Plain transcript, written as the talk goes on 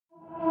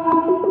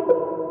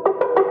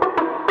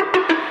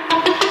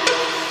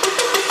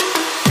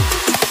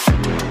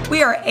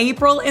We are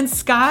April and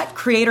Scott,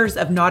 creators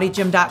of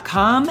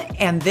naughtygym.com,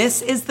 and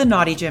this is The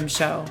Naughty Gym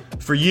Show.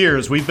 For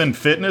years, we've been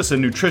fitness and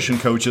nutrition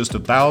coaches to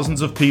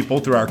thousands of people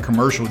through our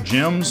commercial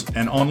gyms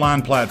and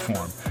online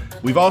platform.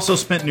 We've also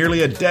spent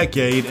nearly a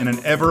decade in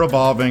an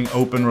ever-evolving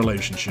open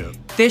relationship.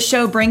 This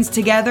show brings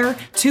together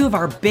two of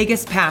our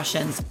biggest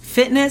passions,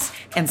 fitness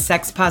and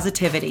sex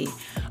positivity.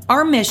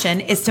 Our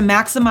mission is to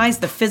maximize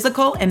the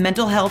physical and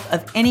mental health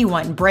of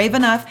anyone brave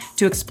enough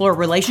to explore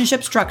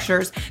relationship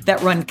structures that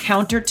run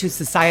counter to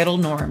societal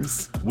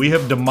norms. We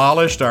have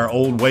demolished our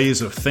old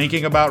ways of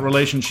thinking about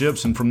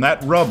relationships, and from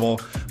that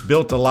rubble,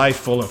 built a life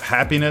full of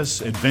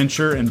happiness,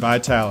 adventure, and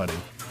vitality.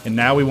 And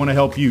now we want to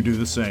help you do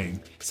the same.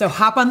 So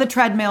hop on the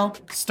treadmill,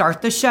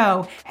 start the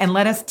show, and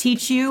let us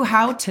teach you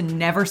how to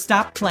never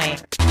stop playing.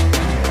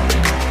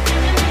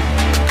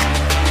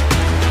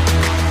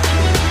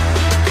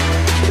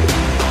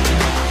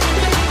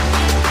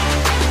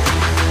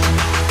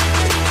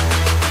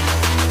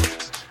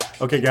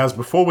 Okay, guys,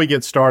 before we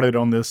get started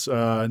on this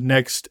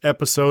next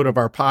episode of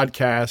our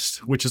podcast,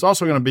 which is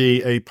also going to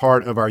be a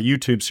part of our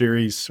YouTube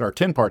series, our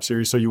 10-part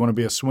series, So You Want to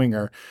Be a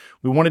Swinger,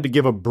 we wanted to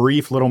give a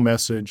brief little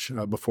message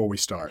before we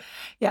start.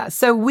 Yeah,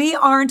 so we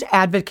aren't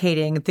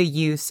advocating the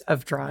use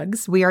of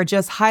drugs. We are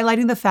just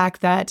highlighting the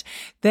fact that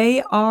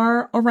they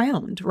are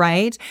around,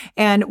 right?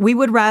 And we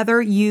would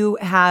rather you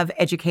have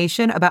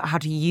education about how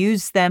to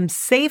use them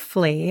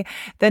safely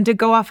than to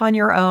go off on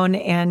your own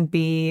and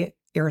be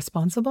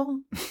irresponsible.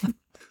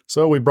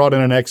 So we brought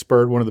in an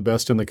expert, one of the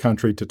best in the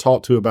country, to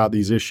talk to about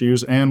these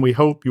issues, and we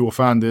hope you will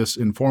find this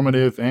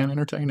informative and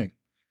entertaining.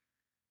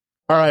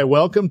 All right,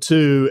 welcome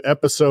to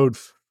episode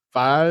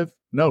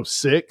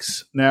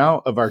 6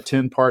 now of our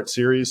 10-part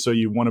series, So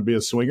You Want to Be a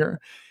Swinger.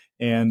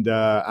 And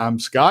I'm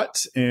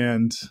Scott,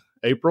 and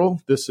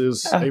April. This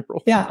is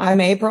April. Yeah,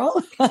 I'm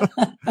April.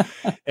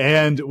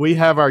 And we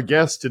have our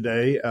guest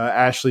today,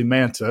 Ashley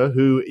Manta,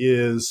 who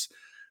is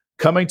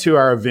coming to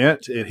our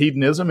event at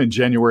Hedonism in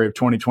January of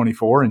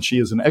 2024, and she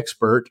is an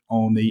expert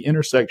on the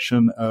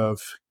intersection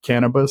of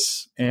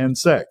cannabis and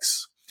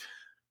sex.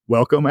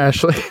 Welcome,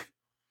 Ashley.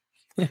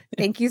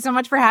 Thank you so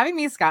much for having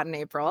me, Scott and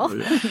April.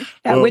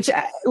 Yeah,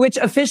 which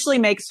officially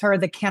makes her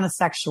the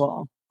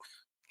Cannasexual,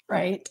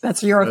 right?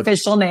 That's your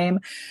official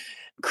name,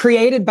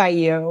 created by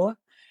you.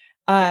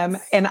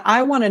 And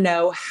I want to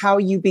know how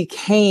you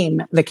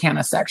became the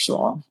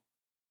Cannasexual.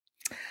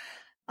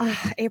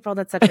 April,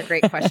 that's such a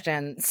great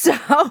question. So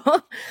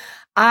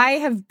I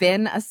have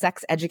been a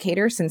sex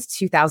educator since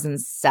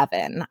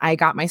 2007. I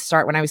got my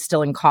start when I was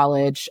still in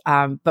college,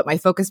 but my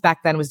focus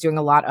back then was doing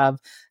a lot of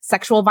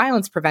sexual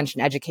violence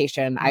prevention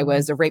education. I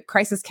was a rape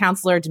crisis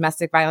counselor,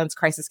 domestic violence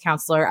crisis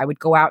counselor. I would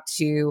go out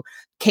to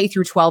K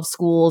through 12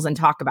 schools and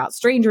talk about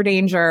stranger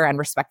danger and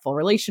respectful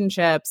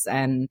relationships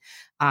and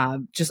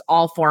just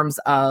all forms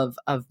of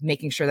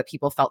making sure that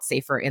people felt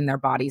safer in their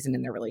bodies and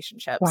in their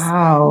relationships.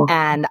 Wow.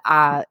 And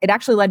it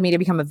actually led me to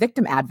become a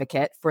victim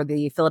advocate for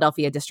the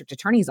Philadelphia District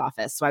Attorney's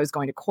Office. So I was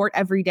going to court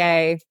every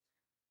day,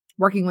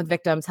 working with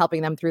victims,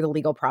 helping them through the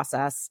legal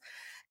process.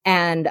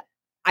 And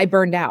I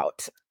burned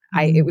out.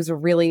 It was a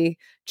really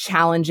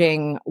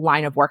challenging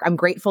line of work. I'm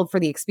grateful for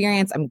the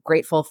experience. I'm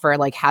grateful for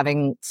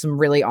having some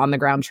really on the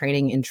ground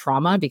training in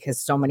trauma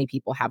because so many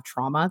people have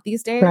trauma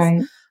these days.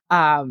 Right.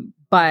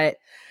 But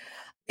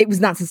it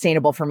was not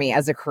sustainable for me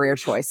as a career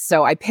choice.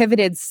 So I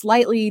pivoted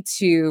slightly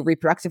to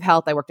reproductive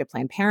health. I worked at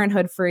Planned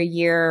Parenthood for a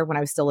year when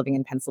I was still living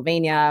in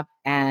Pennsylvania.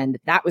 And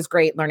that was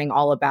great, learning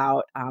all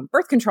about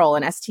birth control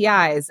and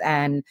STIs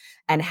and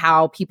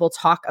how people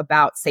talk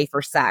about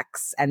safer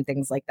sex and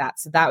things like that.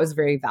 So that was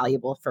very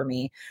valuable for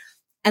me.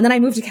 And then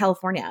I moved to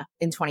California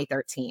in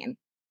 2013.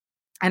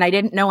 And I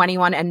didn't know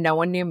anyone and no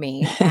one knew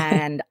me.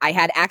 And I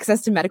had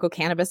access to medical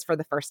cannabis for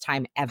the first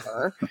time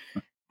ever,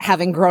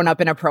 having grown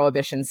up in a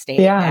prohibition state.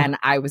 Yeah. And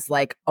I was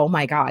like, oh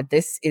my God,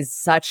 this is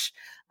such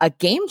a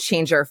game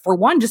changer. For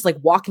one, just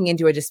walking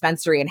into a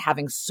dispensary and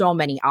having so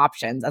many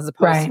options as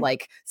opposed to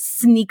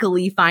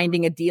sneakily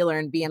finding a dealer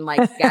and being like,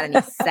 got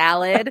any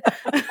salad?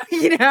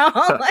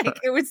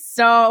 It was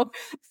so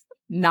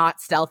not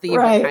stealthy,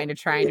 but kind of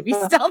trying to be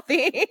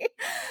stealthy.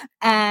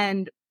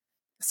 And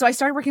so I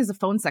started working as a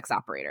phone sex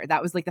operator.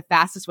 That was the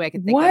fastest way I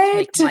could think of to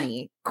make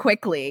money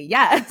quickly.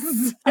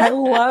 Yes. I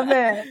love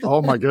it.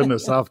 Oh my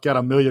goodness. I've got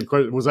a million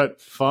questions. Was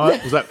that fun?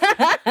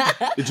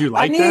 Did you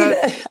like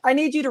that? I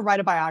need you to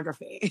write a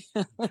biography.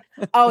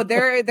 Oh,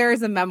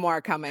 there's a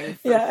memoir coming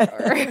for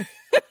sure.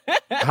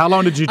 How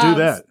long did you do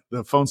that?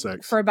 The phone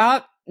sex? For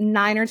about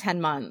 9 or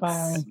 10 months.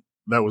 Wow.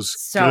 That was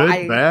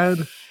good,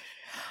 bad?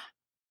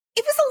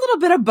 It was a little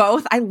bit of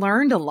both. I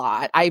learned a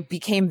lot. I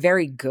became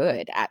very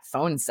good at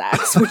phone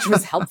sex, which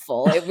was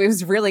helpful. It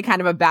was really kind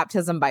of a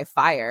baptism by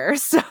fire.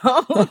 So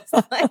it's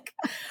wow.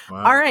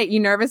 All right, you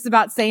nervous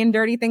about saying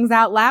dirty things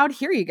out loud?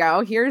 Here you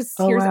go. Here's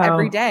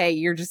every day.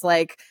 You're just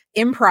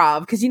improv,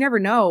 because you never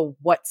know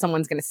what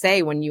someone's going to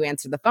say when you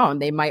answer the phone.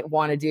 They might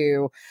want to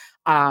do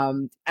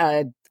an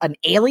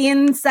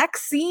alien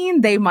sex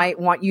scene. They might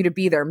want you to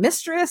be their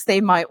mistress.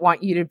 They might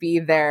want you to be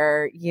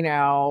their,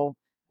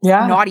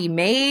 naughty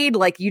maid.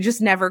 Like you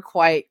just never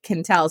quite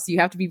can tell. So you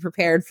have to be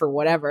prepared for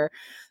whatever.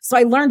 So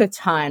I learned a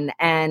ton,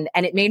 and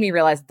it made me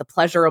realize that the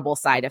pleasurable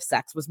side of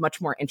sex was much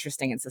more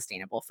interesting and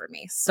sustainable for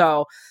me.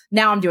 So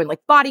now I'm doing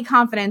like body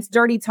confidence,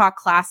 dirty talk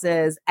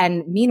classes.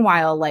 And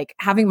meanwhile, like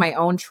having my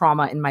own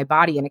trauma in my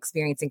body and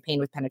experiencing pain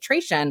with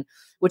penetration,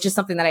 which is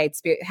something that I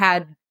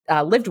had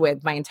lived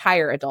with my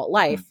entire adult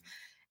life.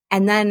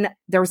 And then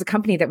there was a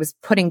company that was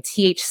putting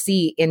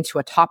THC into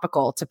a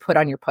topical to put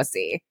on your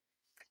pussy.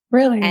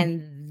 Really?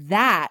 And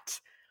that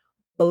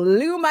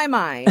blew my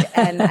mind.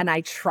 And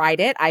I tried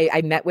it.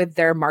 I met with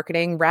their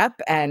marketing rep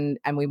and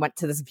we went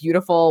to this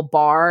beautiful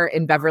bar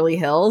in Beverly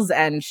Hills,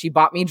 and she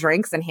bought me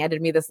drinks and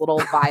handed me this little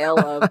vial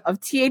of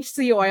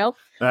THC oil.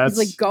 She's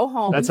like, go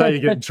home. That's how you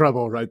get in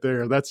trouble right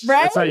there. That's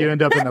how you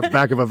end up in the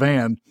back of a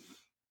van.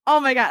 Oh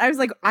my God. I was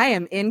like, I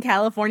am in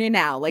California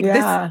now. Like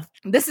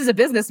this is a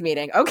business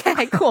meeting.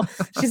 Okay, cool.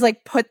 She's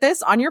like, put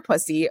this on your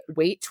pussy,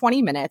 wait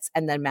 20 minutes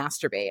and then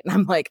masturbate. And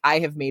I'm like, I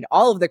have made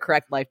all of the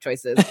correct life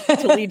choices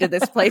to lead to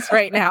this place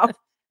right now.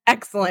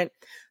 Excellent.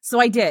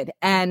 So I did.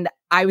 And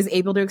I was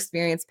able to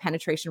experience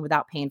penetration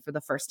without pain for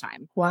the first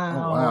time. Wow.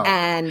 Oh, wow.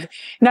 And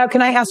now,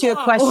 can I ask you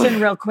a question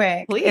real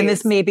quick? Please. And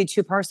this may be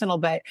too personal,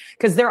 but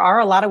because there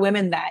are a lot of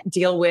women that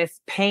deal with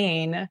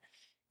pain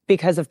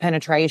because of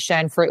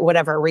penetration for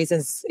whatever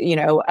reasons,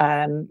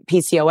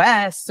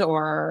 PCOS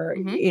or,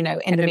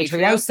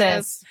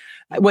 endometriosis.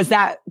 Was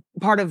that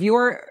part of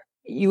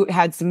you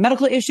had some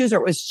medical issues, or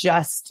it was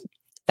just,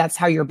 that's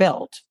how you're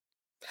built?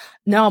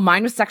 No,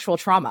 mine was sexual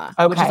trauma,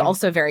 which is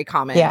also very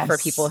common for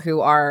people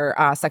who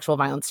are sexual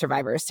violence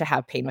survivors to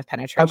have pain with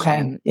penetration.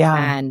 Okay.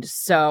 Yeah. And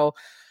so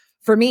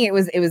for me, it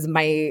was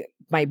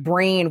my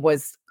brain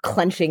was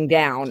clenching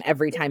down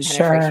every time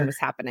penetration was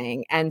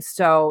happening. And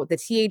so the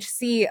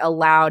THC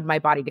allowed my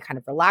body to kind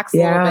of relax a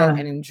little bit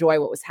and enjoy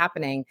what was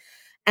happening.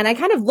 And I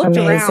kind of looked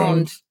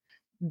around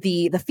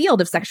the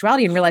field of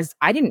sexuality and realized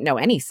I didn't know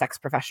any sex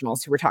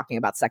professionals who were talking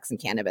about sex and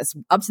cannabis.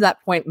 Up to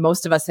that point,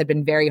 most of us had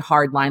been very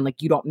hardline,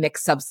 like you don't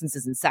mix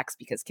substances and sex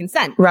because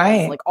consent.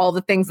 Right. Like all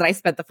the things that I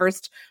spent the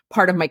first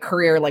part of my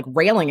career like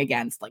railing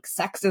against, like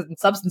sex and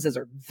substances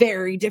are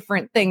very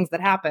different things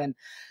that happen.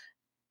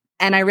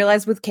 And I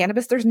realized with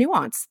cannabis, there's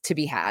nuance to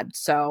be had.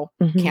 So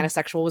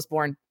Cannasexual was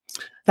born.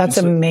 That's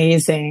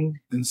amazing.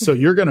 And so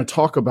you're going to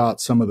talk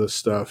about some of this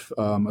stuff,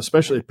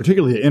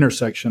 particularly the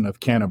intersection of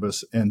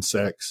cannabis and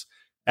sex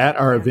at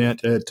our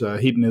event at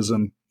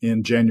Hedonism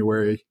in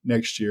January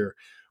next year,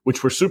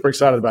 which we're super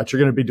excited about.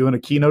 You're going to be doing a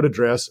keynote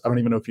address. I don't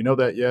even know if you know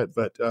that yet,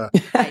 but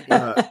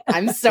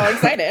I'm so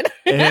excited.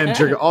 And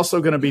you're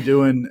also going to be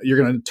you're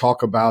going to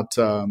talk about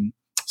some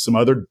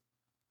other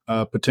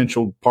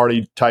potential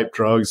party type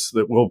drugs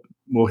that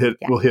we'll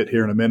hit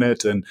here in a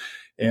minute, and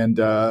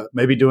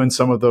maybe doing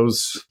some of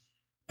those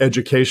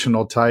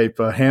educational type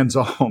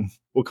hands-on,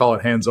 we'll call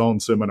it hands-on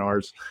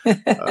seminars.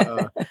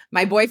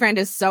 My boyfriend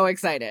is so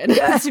excited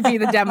to be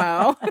the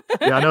demo.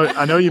 Yeah,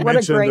 I know you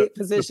mentioned what a great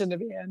position to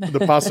be in.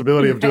 The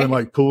possibility of doing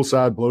like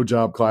poolside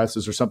blowjob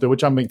classes or something,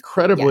 which I'm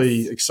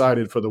incredibly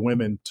excited for the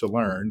women to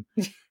learn.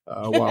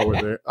 While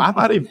we're there,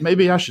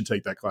 maybe I should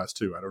take that class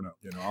too. I don't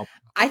know.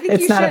 I think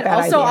you should.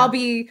 Also, idea. I'll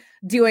be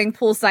doing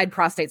poolside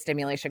prostate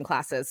stimulation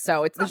classes,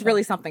 so there's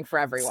really something for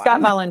everyone.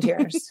 Scott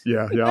volunteers.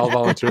 Yeah, I'll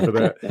volunteer for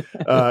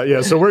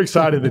that. So we're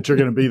excited that you're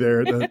going to be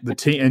there. The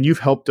team, and you've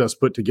helped us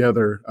put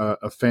together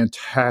a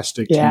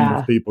fantastic team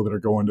of people that are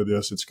going to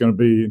this. It's going to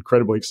be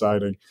incredibly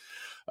exciting.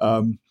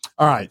 All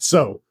right,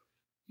 so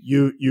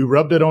you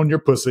rubbed it on your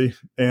pussy,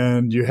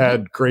 and you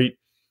had great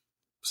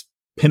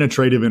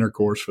penetrative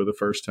intercourse for the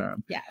first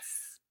time. Yes.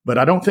 But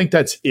I don't think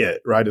that's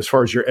it, right? As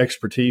far as your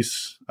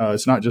expertise,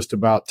 it's not just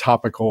about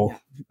topical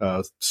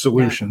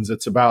solutions.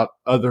 It's about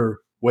other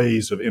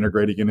ways of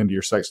integrating it into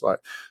your sex life.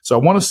 So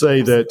I want to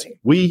say that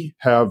we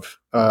have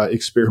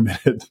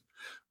experimented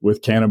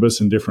with cannabis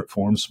in different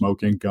forms,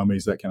 smoking,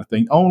 gummies, that kind of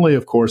thing. Only,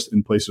 of course,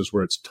 in places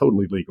where it's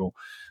totally legal.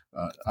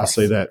 I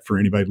say that for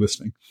anybody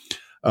listening.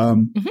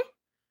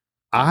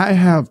 I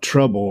have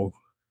trouble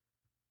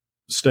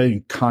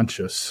staying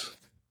conscious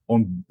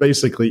on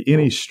basically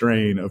any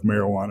strain of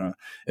marijuana.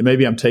 And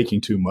maybe I'm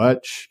taking too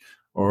much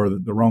or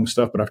the wrong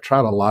stuff, but I've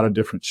tried a lot of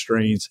different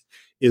strains.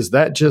 Is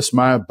that just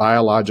my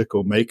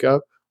biological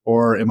makeup,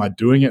 or am I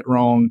doing it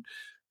wrong?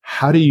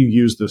 How do you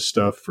use this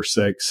stuff for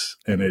sex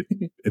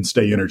and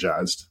stay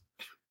energized?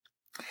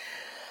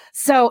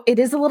 So it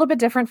is a little bit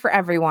different for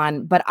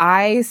everyone, but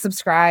I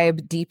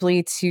subscribe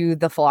deeply to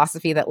the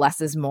philosophy that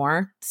less is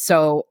more.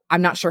 So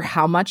I'm not sure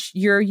how much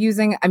you're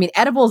using. I mean,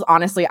 edibles,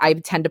 honestly, I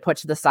tend to put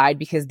to the side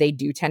because they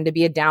do tend to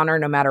be a downer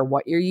no matter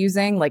what you're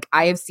using. Like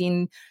I have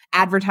seen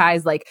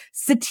advertised like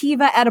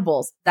sativa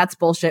edibles. That's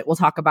bullshit. We'll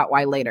talk about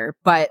why later.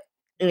 But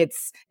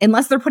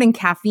unless they're putting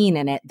caffeine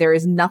in it, there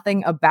is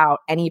nothing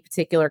about any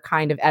particular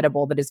kind of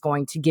edible that is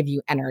going to give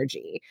you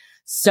energy.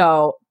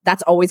 So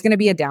that's always going to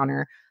be a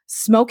downer.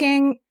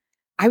 Smoking,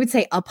 I would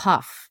say a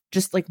puff,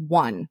 just like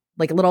one,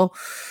 like a little,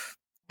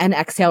 and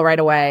exhale right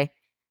away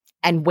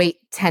and wait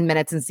 10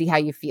 minutes and see how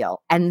you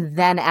feel. And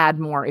then add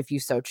more if you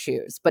so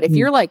choose. But if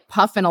you're like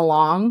puffing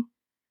along,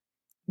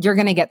 you're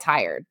going to get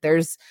tired.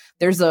 There's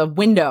a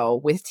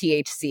window with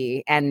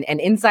THC, and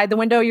inside the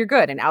window you're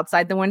good, and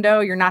outside the window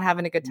you're not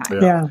having a good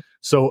time. Yeah.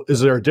 So is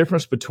there a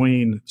difference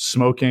between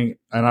smoking,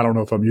 and I don't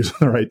know if I'm using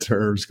the right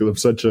terms because I'm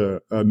such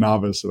a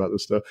novice about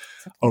this stuff,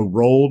 a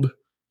rolled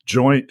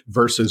joint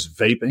versus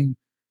vaping?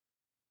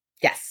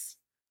 Yes.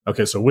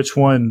 Okay, so which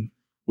one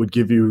would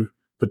give you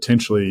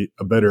potentially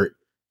a better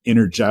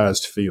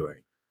energized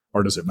feeling,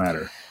 or does it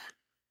matter?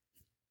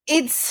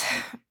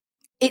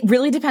 It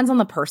really depends on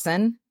the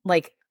person.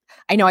 Like,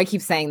 I know I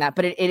keep saying that,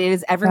 but it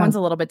is, everyone's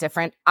a little bit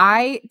different.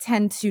 I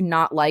tend to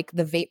not like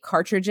the vape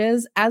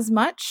cartridges as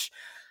much.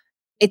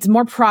 It's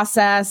more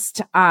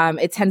processed.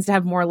 It tends to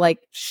have more like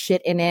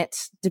shit in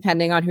it,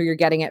 depending on who you're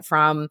getting it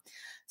from.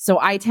 So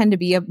I tend to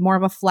be more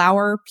of a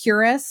flower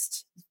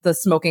purist, the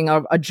smoking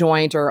of a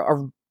joint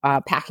or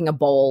packing a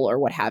bowl or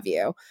what have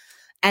you.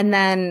 And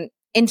then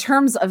in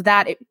terms of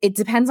that, it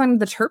depends on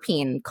the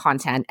terpene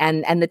content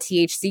and the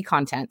THC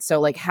content. So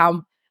like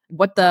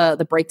what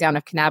the breakdown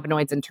of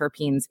cannabinoids and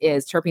terpenes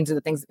is. Terpenes are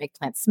the things that make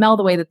plants smell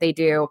the way that they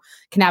do.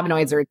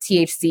 Cannabinoids are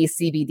THC,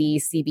 CBD,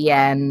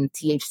 CBN,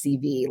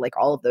 THCV, like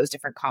all of those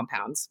different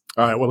compounds.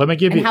 All right. Well, let me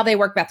give you how they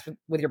work best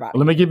with your body.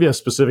 Let me give you a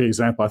specific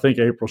example. I think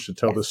April should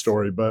tell this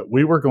story, but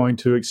we were going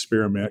to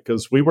experiment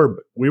because we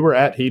were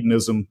at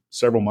Hedonism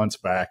several months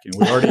back,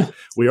 and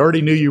we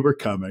already knew you were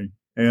coming,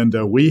 and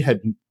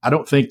I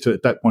don't think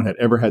at that point had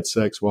ever had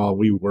sex while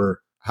we were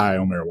high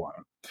on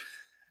marijuana.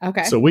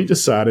 Okay. So we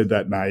decided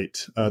that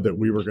night that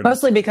we were going to...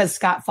 Mostly because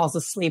Scott falls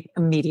asleep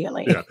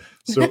immediately. Yeah.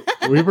 So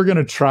we were going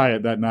to try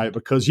it that night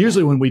because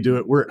usually when we do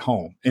it, we're at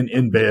home and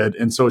in bed.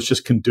 And so it's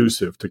just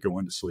conducive to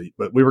going to sleep.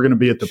 But we were going to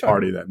be at the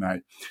party that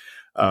night.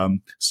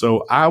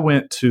 So I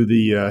went to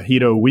the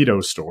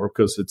Hedo store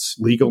because it's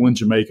legal in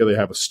Jamaica. They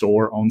have a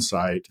store on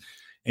site.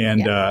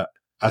 And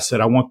I said,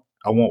 I want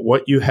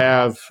what you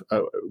have.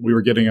 We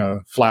were getting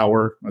a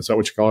flower. Is that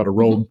what you call it? A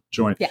rolled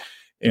joint. Yeah.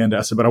 And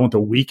I said, but I want the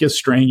weakest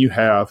strain you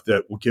have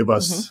that will give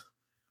us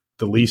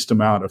the least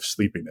amount of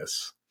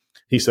sleepiness.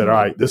 He said, all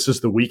right, this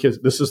is the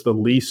weakest. This is the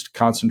least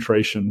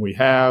concentration we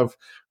have.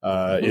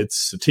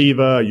 It's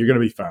sativa. You're going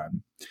to be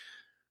fine.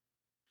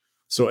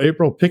 So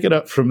April, pick it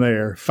up from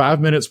there. 5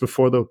 minutes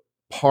before the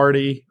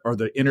party or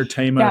the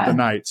entertainment of the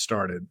night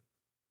started.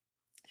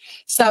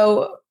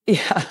 So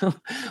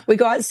we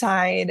go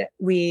outside.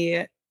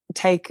 We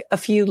take a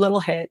few little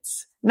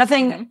hits.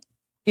 Nothing,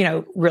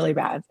 really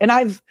bad. And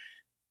I've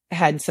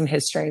had some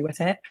history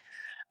with it.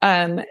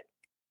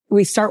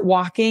 We start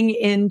walking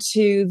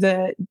into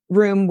the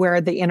room where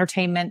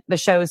the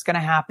show is going to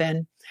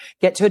happen.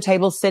 Get to a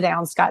table, sit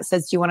down. Scott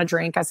says, do you want a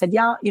drink? I said,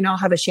 yeah, I'll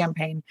have a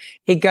champagne.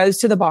 He goes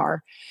to the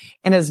bar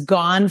and is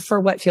gone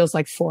for what feels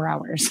like 4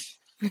 hours.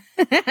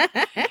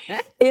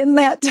 In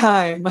that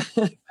time,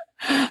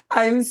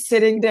 I'm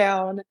sitting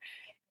down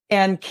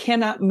and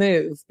cannot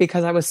move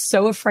because I was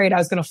so afraid I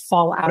was going to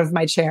fall out of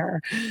my chair.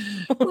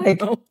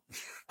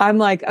 I'm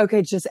like,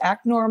 okay, just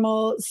act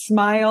normal,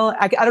 smile.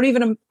 I can't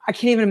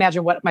even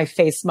imagine what my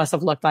face must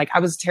have looked like. I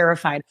was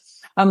terrified.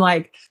 I'm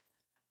like,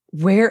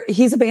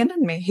 he's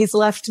abandoned me. He's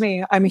left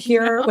me. I'm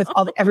here with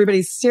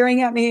everybody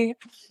staring at me.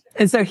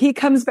 And so he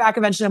comes back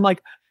eventually. I'm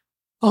like,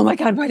 oh my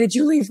God, why did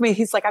you leave me?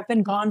 He's like, I've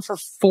been gone for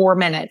 4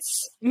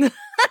 minutes. I'm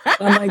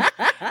like,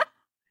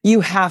 you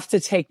have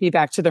to take me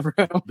back to the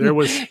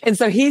room. And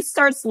so he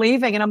starts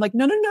leaving and I'm like,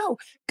 no,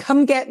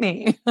 come get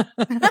me.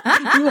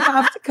 You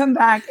have to come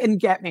back and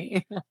get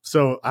me.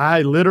 So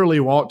I literally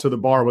walked to the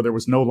bar where there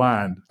was no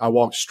line. I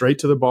walked straight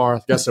to the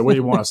bar. I said, what do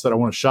you want? I said, I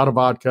want a shot of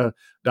vodka,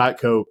 Diet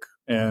Coke,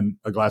 and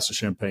a glass of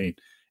champagne.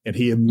 And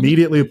he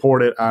immediately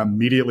poured it. I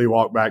immediately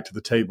walked back to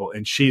the table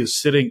and she is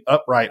sitting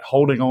upright,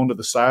 holding on to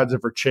the sides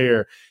of her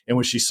chair. And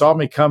when she saw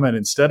me coming,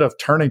 instead of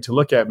turning to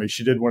look at me,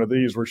 she did one of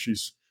these where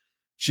she's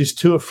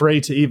too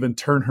afraid to even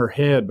turn her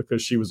head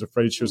because she was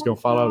afraid she was going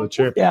to fall out of the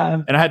chair.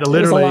 Yeah. And I had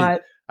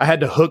to I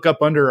had to hook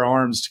up under her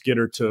arms to get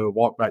her to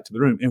walk back to the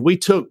room. And we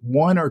took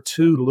 1 or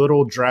 2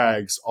 little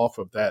drags off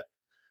of that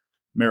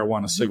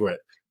marijuana cigarette.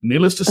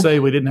 Needless to say,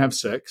 we didn't have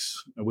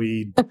sex.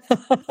 We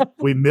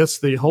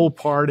missed the whole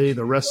party,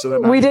 the rest of the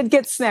night. We did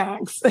get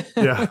snacks.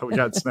 Yeah, we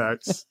got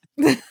snacks.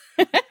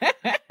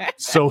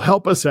 So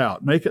help us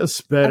out. Make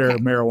us better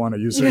marijuana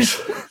users.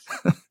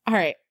 All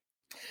right.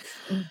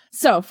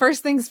 So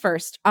first things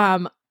first,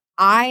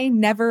 I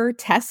never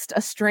test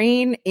a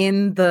strain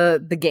in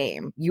the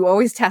game. You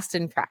always test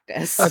in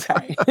practice.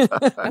 Okay.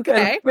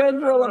 Okay. Good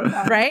rule of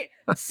thumb. Right.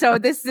 So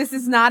this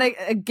is not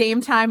a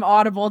game time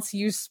audible to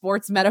use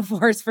sports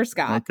metaphors for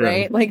Scott,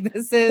 right? Like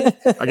this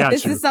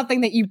is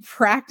something that you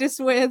practice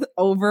with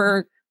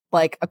over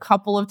like a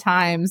couple of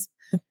times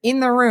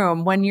in the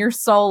room when you're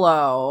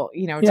solo,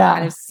 to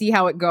kind of see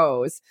how it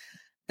goes.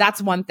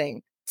 That's one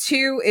thing.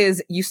 2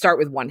 is you start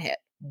with 1 hit.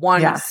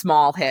 One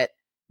small hit.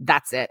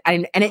 That's it.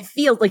 And it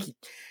feels like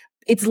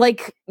it's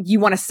like you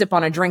want to sip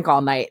on a drink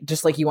all night,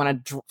 just like you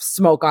want to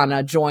smoke on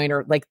a joint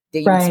or like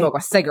you smoke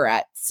a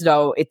cigarette.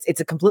 So it's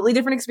a completely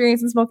different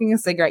experience than smoking a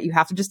cigarette. You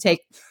have to just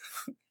take,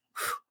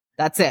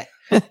 that's it.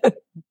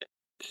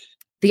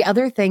 The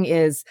other thing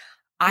is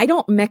I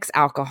don't mix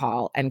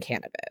alcohol and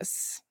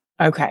cannabis.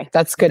 Okay.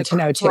 That's good to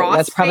know too.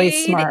 That's probably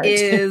smart.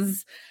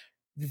 Is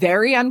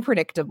very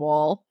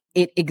unpredictable.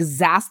 Each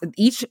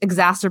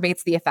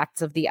exacerbates the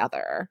effects of the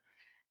other.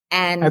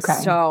 And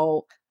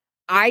so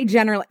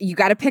you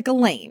got to pick a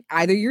lane.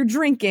 Either you're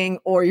drinking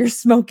or you're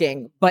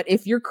smoking. But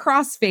if you're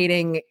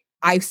crossfading,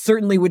 I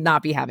certainly would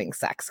not be having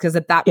sex, because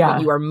at that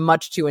point you are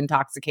much too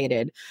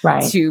intoxicated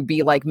to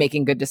be like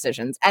making good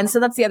decisions. And so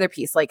that's the other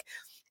piece. Like,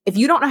 if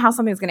you don't know how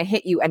something's going to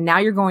hit you and now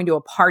you're going to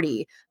a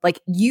party, like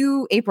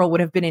you, April, would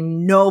have been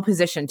in no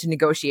position to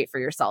negotiate for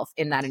yourself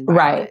in that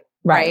environment.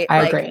 Right.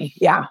 I agree.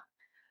 Yeah.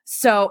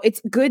 So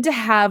it's good to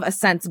have a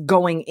sense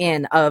going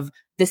in of,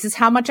 this is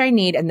how much I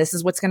need, and this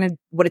is what it's going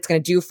to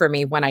do for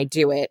me when I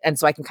do it. And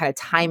so I can kind of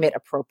time it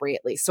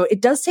appropriately. So it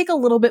does take a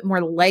little bit more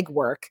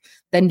legwork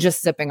than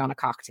just sipping on a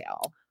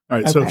cocktail. All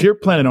right. So if you're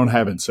planning on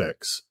having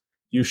sex,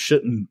 you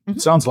shouldn't,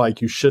 it sounds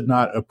like you should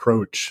not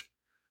approach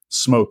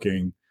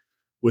smoking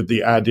with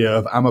the idea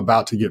of, I'm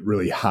about to get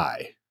really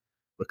high,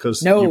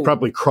 because you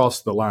probably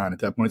crossed the line at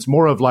that point. It's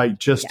more of like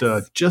just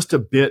a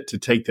bit to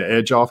take the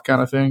edge off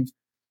kind of thing.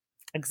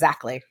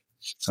 Exactly.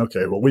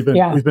 Okay. Well, we've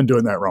been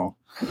doing that wrong.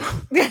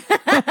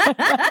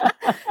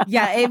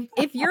 Yeah.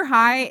 If you're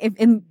high,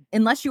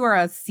 unless you are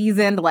a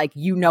seasoned, like,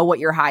 you know what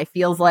your high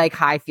feels like,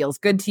 high feels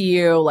good to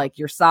you, like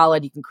you're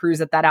solid, you can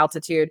cruise at that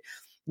altitude.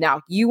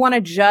 Now, you want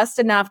to just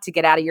enough to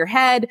get out of your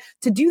head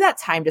to do that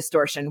time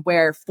distortion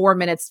where 4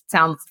 minutes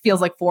feels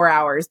like 4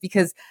 hours,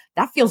 because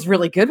that feels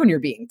really good when you're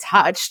being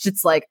touched.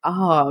 It's like,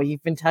 oh,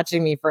 you've been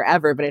touching me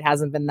forever, but it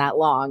hasn't been that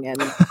long.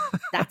 And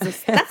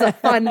that's a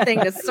fun thing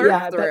to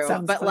surf through.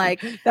 But fun.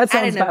 Like at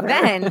an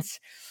event,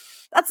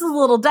 that's a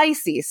little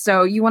dicey.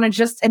 So you want to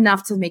just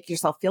enough to make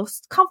yourself feel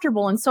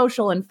comfortable and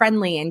social and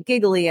friendly and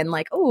giggly and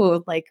like,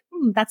 oh, like,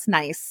 that's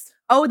nice.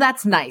 Oh,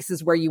 that's nice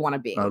is where you want to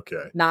be.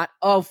 Okay. Not,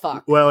 oh,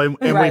 fuck. Well, and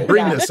we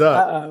bring this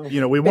up,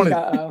 we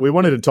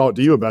wanted to talk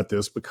to you about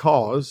this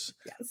because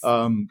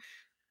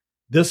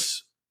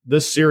this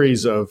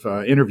series of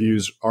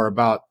interviews are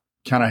about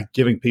kind of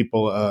giving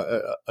people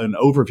an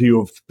overview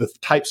of the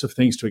types of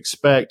things to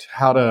expect,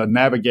 how to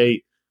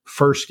navigate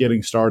first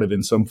getting started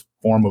in some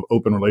form of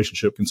open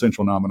relationship,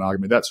 consensual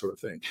non-monogamy, that sort of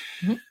thing.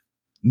 Mm-hmm.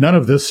 None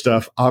of this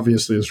stuff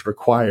obviously is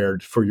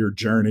required for your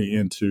journey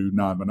into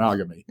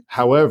non-monogamy.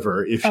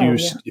 However,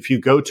 if you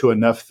go to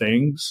enough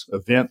things,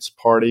 events,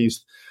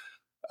 parties,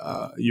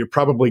 you're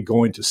probably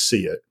going to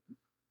see it.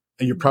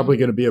 And you're probably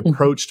going to be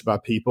approached by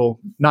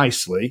people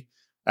nicely,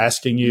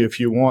 asking you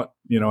if you want,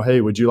 hey,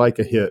 would you like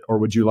a hit, or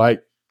would you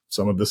like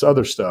some of this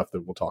other stuff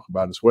that we'll talk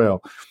about as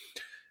well?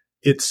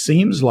 It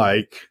seems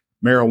like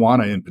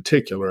marijuana in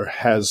particular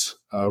has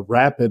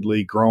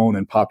rapidly grown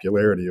in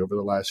popularity over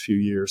the last few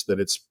years, that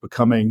it's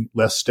becoming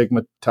less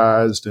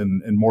stigmatized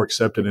and more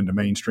accepted into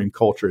mainstream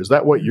culture. Is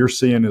that what you're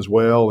seeing as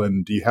well?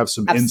 And do you have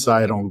some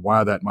insight on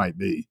why that might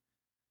be?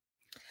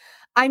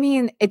 I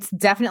mean, it's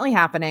definitely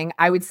happening.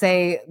 I would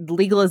say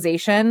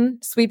legalization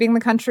sweeping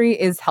the country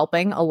is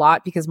helping a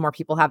lot because more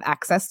people have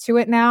access to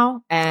it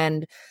now.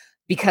 And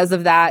because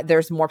of that,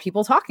 there's more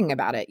people talking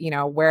about it,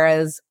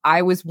 whereas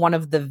I was one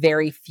of the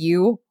very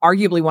few,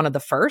 arguably one of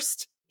the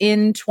first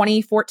in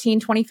 2014,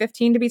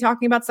 2015 to be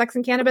talking about sex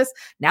and cannabis.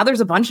 Now there's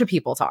a bunch of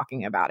people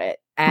talking about it.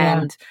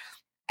 And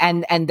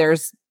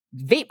there's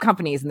vape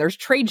companies and there's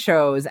trade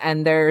shows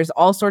and there's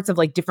all sorts of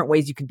like different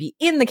ways you can be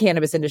in the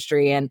cannabis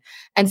industry. And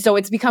so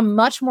it's become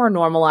much more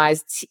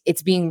normalized.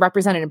 It's being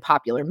represented in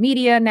popular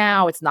media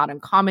now. It's not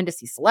uncommon to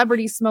see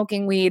celebrities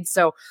smoking weed.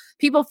 So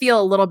people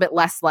feel a little bit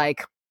less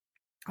like,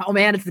 oh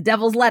man, it's the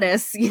devil's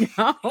lettuce,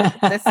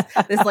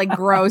 this like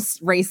gross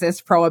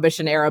racist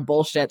prohibition era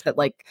bullshit that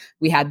like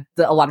we had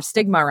a lot of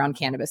stigma around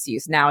cannabis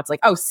use. Now it's like,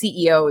 oh,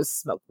 CEOs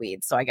smoke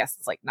weed. So I guess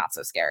it's like not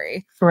so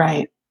scary.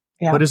 Right.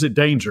 Yeah. But is it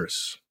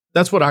dangerous?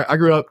 That's what I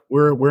grew up.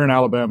 We're in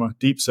Alabama,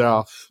 deep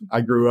South. I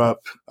grew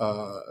up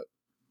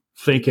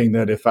thinking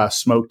that if I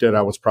smoked it,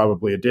 I was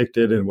probably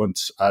addicted. And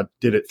once I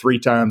did it 3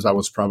 times, I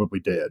was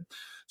probably dead.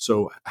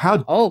 So how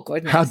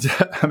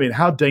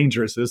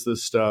dangerous is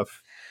this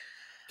stuff?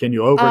 Can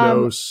you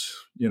overdose?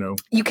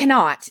 You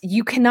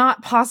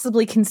cannot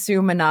possibly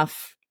consume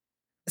enough,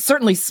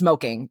 certainly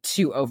smoking,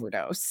 to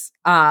overdose.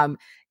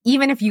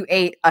 Even if you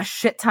ate a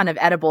shit ton of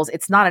edibles,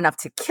 it's not enough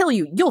to kill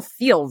you. You'll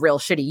feel real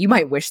shitty. You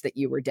might wish that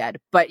you were dead,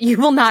 but you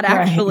will not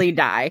actually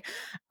die.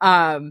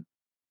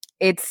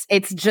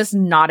 It's just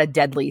not a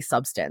deadly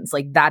substance.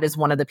 Like that is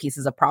one of the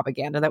pieces of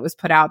propaganda that was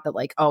put out that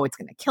like, oh, it's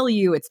going to kill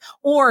you.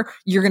 Or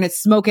you're going to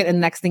smoke it and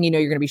the next thing you know,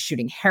 you're going to be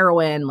shooting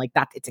heroin like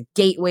that. It's a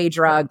gateway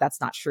drug.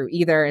 That's not true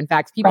either. In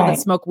fact, people that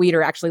smoke weed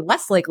are actually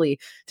less likely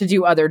to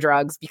do other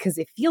drugs because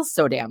it feels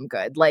so damn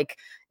good. Like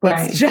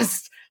it's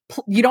just,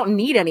 you don't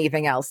need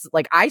anything else.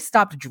 Like I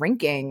stopped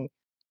drinking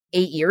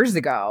 8 years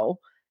ago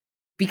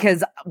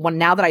because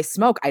now that I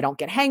smoke, I don't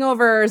get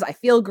hangovers. I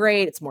feel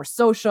great. It's more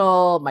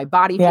social. My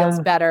body feels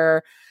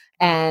better.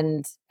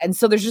 And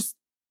so there's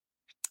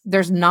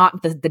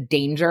not the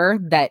danger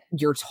that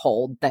you're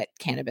told that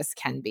cannabis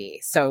can be.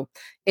 So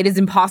it is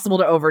impossible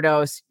to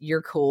overdose.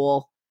 You're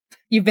cool.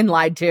 You've been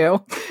lied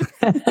to.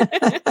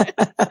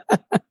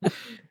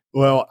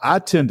 Well, I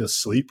tend to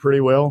sleep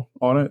pretty well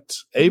on it.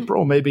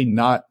 April, maybe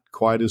not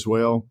quite as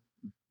well.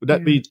 Would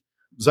that be,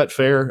 is that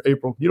fair,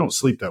 April? You don't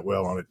sleep that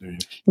well on it, do you?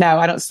 No,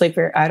 I don't sleep.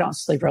 I don't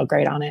sleep real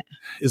great on it.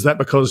 Is that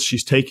because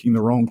she's taking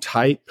the wrong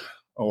type,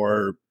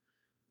 or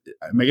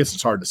I guess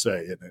it's hard to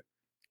say, isn't it?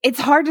 It's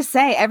hard to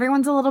say.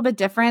 Everyone's a little bit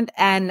different.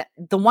 And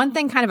the one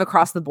thing kind of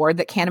across the board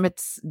that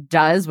cannabis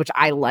does, which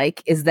I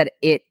like, is that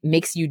it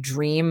makes you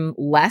dream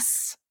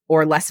less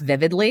or less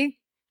vividly.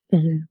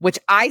 Which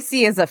I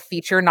see as a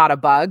feature, not a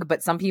bug,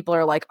 but some people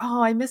are like,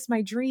 oh, I miss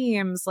my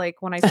dreams.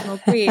 Like when I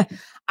smoke weed,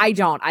 I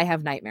don't, I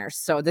have nightmares.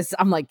 So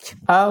I'm like,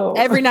 oh,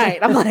 every night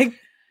I'm like,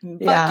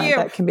 fuck you.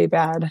 That can be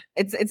bad.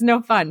 It's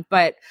no fun,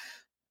 but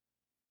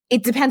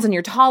it depends on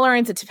your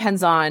tolerance. It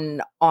depends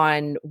on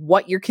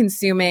what you're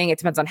consuming. It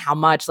depends on how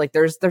much. Like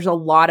there's a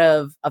lot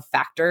of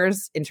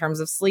factors in terms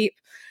of sleep.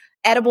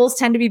 Edibles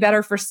tend to be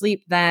better for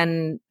sleep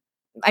than,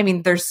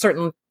 there's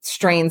certain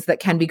strains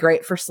that can be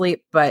great for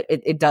sleep, but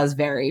it does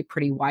vary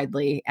pretty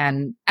widely.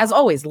 And as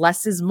always,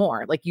 less is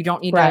more. Like you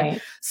don't need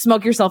to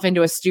smoke yourself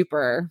into a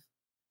stupor.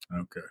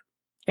 Okay.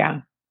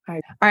 Yeah.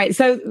 All right.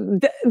 So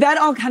that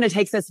all kind of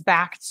takes us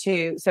back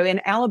to, so in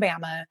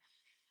Alabama,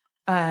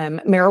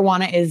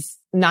 marijuana is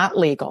not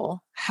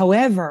legal.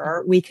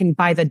 However, we can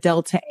buy the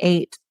Delta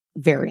 8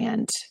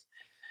 variant.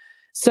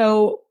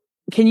 So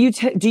can you,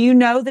 do you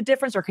know the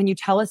difference, or can you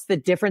tell us the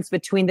difference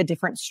between the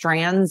different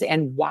strands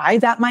and why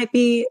that might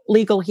be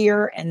legal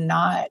here and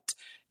not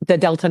the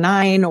Delta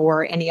 9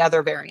 or any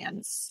other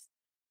variants?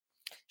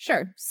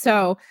 Sure.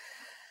 So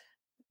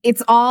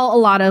it's all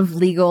a lot of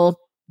legal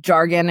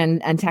jargon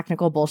and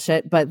technical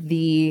bullshit, but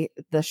the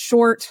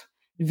short,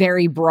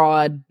 very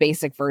broad,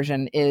 basic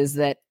version is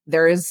that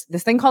there is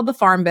this thing called the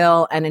Farm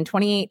Bill. And in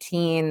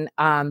 2018,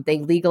 they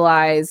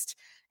legalized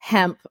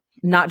hemp,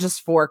 not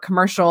just for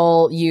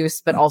commercial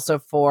use, but also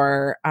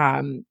for,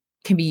 can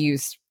be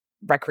used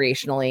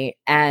recreationally.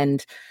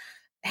 And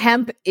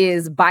hemp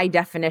is by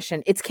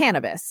definition, it's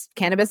cannabis.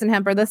 Cannabis and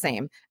hemp are the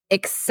same,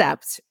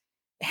 except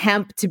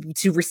hemp,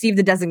 to receive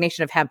the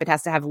designation of hemp, it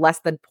has to have less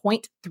than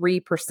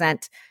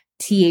 0.3%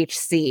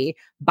 THC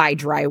by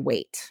dry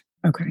weight.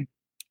 Okay.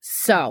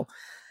 So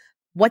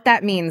what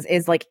that means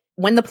is, like,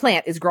 when the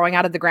plant is growing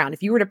out of the ground,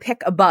 if you were to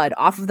pick a bud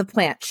off of the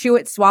plant, chew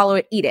it, swallow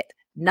it, eat it,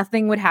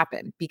 nothing would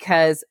happen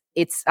because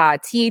it's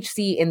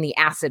THC in the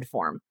acid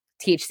form,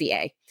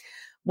 THCA.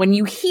 When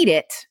you heat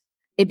it,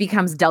 it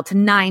becomes Delta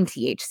 9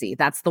 THC.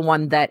 That's the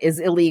one that is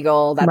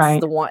illegal.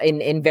 That's the one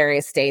in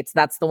various states.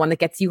 That's the one that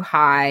gets you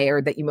high,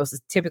 or that you most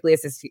typically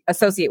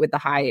associate with the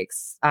high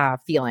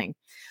feeling.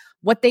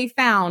 What they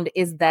found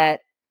is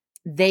that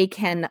they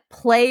can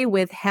play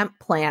with hemp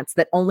plants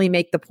that only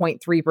make the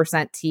 0.3%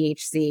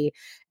 THC,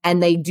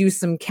 and they do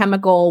some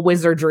chemical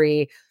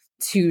wizardry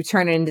to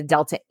turn it into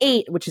Delta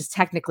 8, which is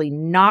technically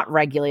not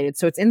regulated.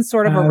 So it's in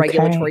sort of a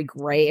regulatory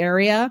gray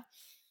area.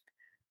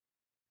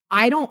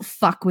 I don't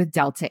fuck with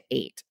Delta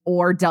 8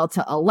 or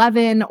Delta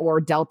 11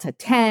 or Delta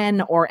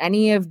 10 or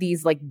any of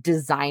these like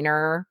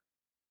designer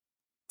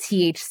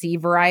THC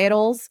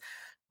varietals,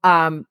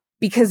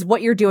 because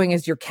what you're doing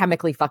is you're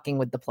chemically fucking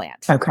with the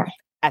plant. Okay.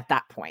 At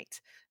that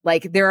point.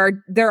 Like there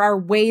are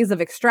ways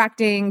of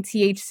extracting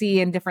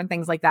THC and different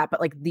things like that, but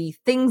like the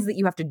things that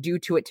you have to do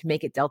to it to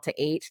make it Delta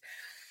 8,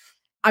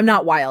 I'm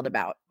not wild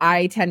about.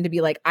 I tend to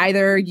be like,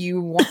 either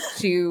you want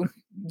to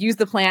use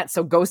the plant,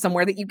 so go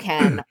somewhere that you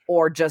can,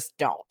 or just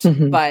don't.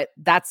 Mm-hmm. But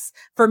that's,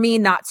 for me,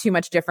 not too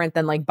much different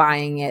than like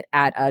buying it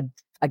at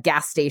a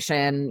gas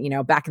station,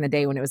 back in the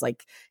day when it was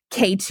like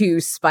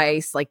K2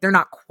 spice. Like they're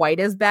not quite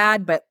as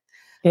bad, but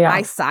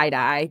I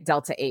side-eye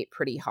Delta 8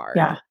 pretty hard,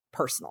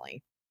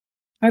 personally.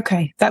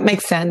 Okay, that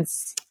makes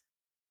sense.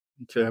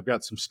 Okay, I've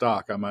got some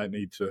stock I might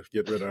need to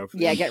get rid of.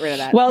 Yeah, get rid of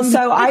that. Well,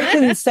 so I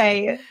can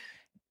say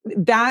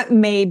that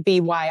may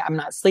be why I'm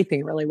not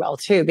sleeping really well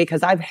too,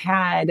 because I've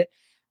had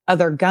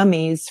other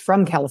gummies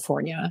from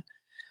California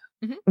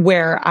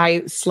where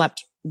I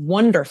slept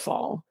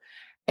wonderful.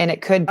 And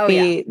it could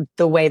be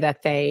the way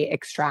that they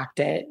extract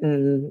it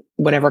and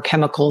whatever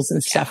chemicals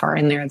and stuff are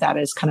in there that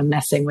is kind of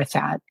messing with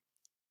that.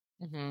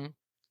 Mm-hmm.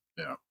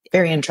 Yeah.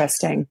 Very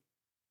interesting.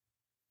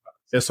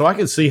 Yeah, so I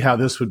can see how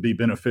this would be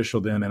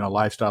beneficial then in a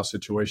lifestyle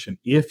situation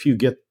if you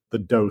get the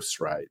dose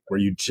right, where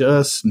you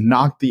just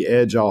knock the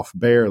edge off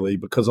barely,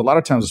 because a lot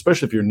of times,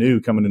 especially if you're new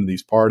coming into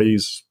these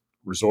parties,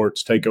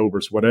 resorts,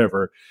 takeovers,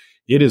 whatever,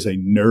 it is a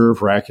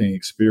nerve-wracking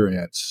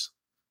experience,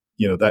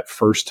 that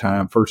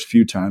first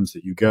few times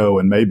that you go,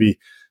 and maybe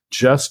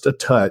just a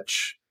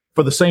touch,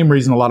 for the same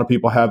reason a lot of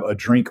people have a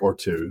drink or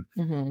two,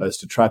 is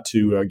to try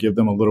to give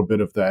them a little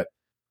bit of that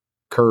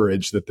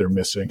courage that they're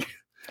missing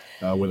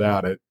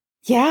without it.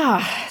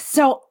 Yeah.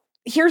 So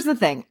here's the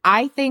thing.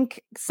 I think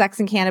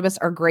sex and cannabis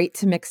are great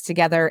to mix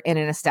together in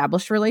an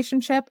established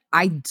relationship.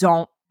 I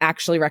don't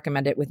actually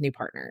recommend it with new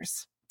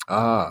partners.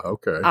 Ah,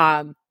 okay.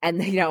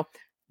 And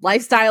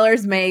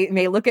lifestylers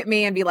may look at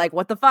me and be like,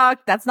 what the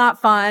fuck? That's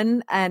not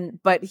fun.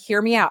 But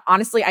hear me out.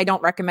 Honestly, I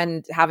don't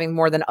recommend having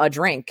more than a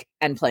drink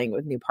and playing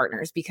with new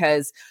partners,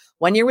 because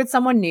when you're with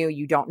someone new,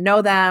 you don't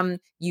know them.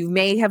 You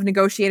may have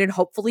negotiated.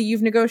 Hopefully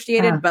you've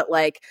negotiated, but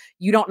like,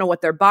 you don't know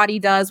what their body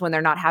does when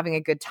they're not having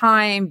a good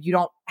time. You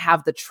don't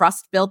have the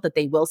trust built that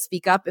they will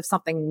speak up if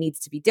something needs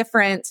to be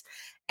different.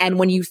 And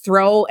when you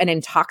throw an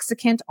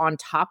intoxicant on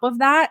top of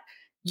that,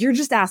 you're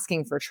just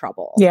asking for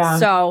trouble. Yeah.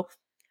 So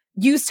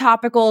use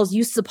topicals,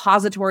 use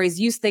suppositories,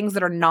 use things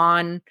that are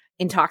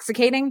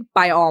non-intoxicating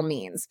by all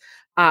means.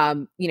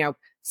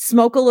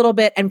 Smoke a little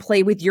bit and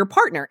play with your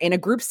partner in a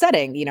group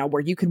setting,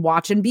 where you can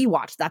watch and be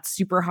watched. That's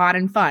super hot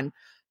and fun.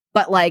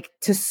 But like,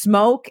 to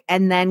smoke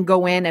and then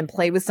go in and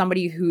play with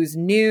somebody who's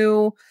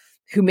new,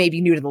 who may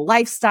be new to the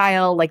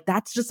lifestyle, like,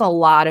 that's just a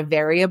lot of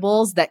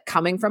variables that,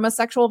 coming from a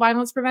sexual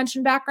violence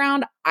prevention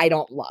background, I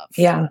don't love.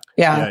 Yeah.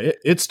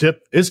 It's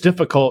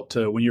difficult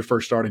when you're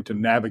first starting to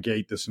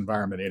navigate this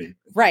environment.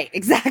 Right.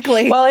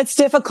 Exactly. Well, it's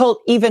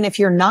difficult even if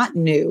you're not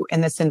new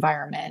in this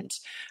environment.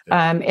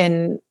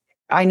 And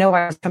I know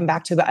I've come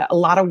back to that. A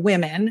lot of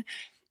women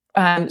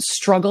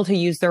struggle to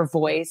use their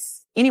voice.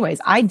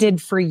 Anyways, I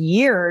did for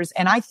years,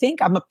 and I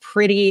think I'm a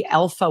pretty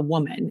alpha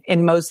woman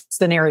in most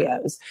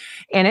scenarios.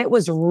 And it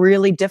was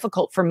really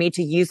difficult for me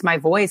to use my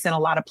voice in a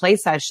lot of play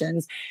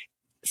sessions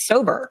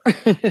sober.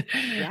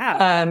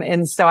 Yeah.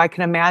 And so I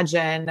can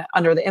imagine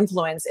under the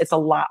influence, it's a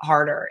lot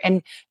harder.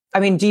 And I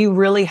mean, do you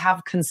really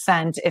have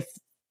consent if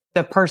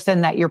the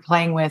person that you're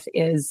playing with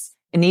is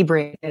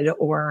inebriated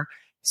or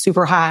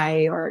super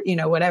high or,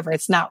 whatever?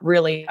 It's not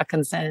really a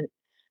consent.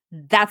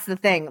 That's the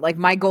thing. Like,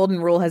 my golden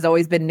rule has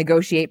always been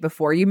negotiate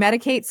before you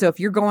medicate. So if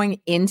you're going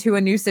into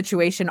a new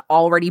situation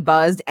already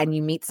buzzed and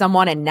you meet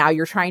someone and now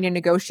you're trying to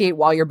negotiate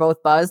while you're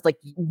both buzzed, like,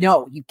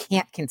 no, you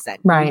can't consent.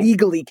 Right. You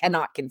legally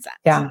cannot consent.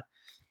 Yeah.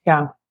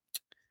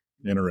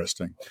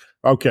 Interesting.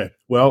 Okay.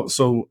 Well,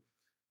 so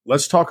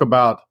let's talk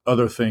about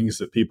other things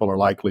that people are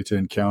likely to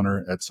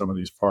encounter at some of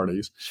these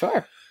parties.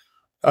 Sure.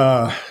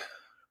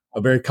 A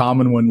very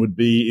common one would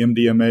be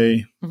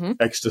MDMA, Mm-hmm.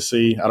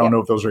 ecstasy. I don't know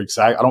if those are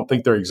exact. I don't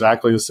think they're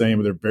exactly the same,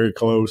 but they're very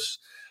close.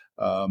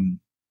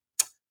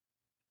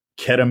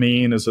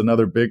 Ketamine is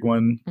another big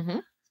one. Mm-hmm.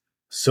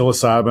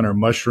 Psilocybin or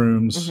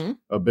mushrooms, Mm-hmm.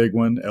 a big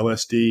one.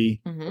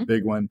 LSD, Mm-hmm. a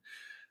big one.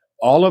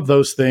 All of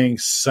those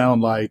things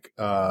sound like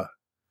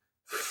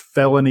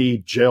felony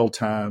jail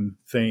time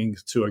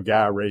things to a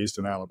guy raised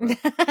in Alabama.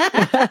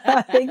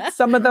 I think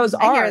some of those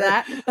I are. hear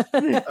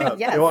that.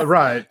 Yes. Well,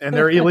 right. And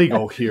they're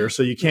illegal here,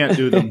 so you can't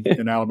do them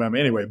in Alabama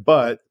anyway.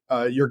 But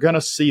you're going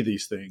to see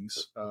these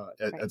things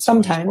at some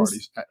of these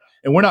parties.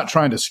 And we're not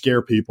trying to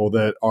scare people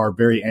that are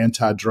very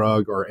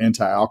anti-drug or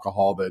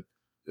anti-alcohol, that,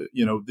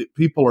 the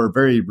people are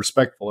very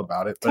respectful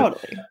about it. But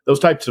Totally. those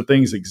types of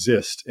things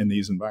exist in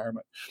these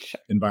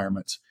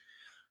environments.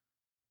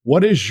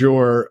 What is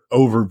your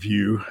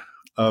overview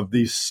of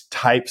these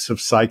types of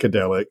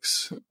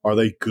psychedelics? Are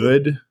they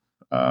good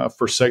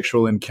for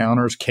sexual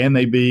encounters? Can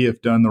they be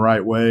if done the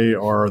right way,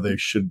 or they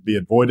should be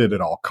avoided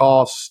at all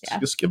costs? Yeah.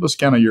 Just give us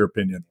kind of your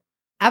opinion.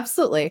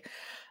 Absolutely.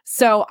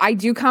 So I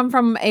do come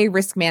from a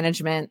risk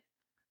management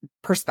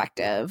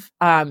perspective.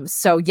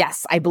 So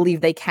yes, I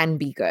believe they can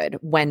be good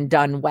when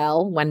done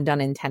well, when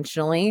done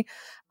intentionally.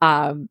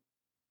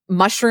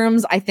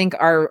 Mushrooms, I think,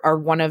 are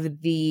one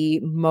of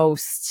the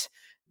most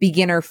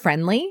beginner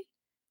friendly,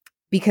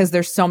 because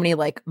there's so many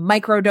like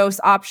microdose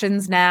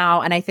options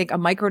now. And I think a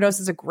microdose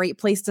is a great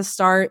place to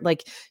start.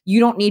 Like, you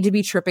don't need to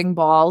be tripping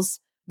balls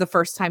the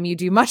first time you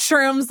do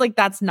mushrooms. Like,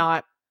 that's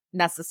not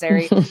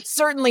necessary.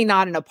 Certainly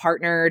not in a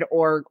partnered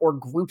or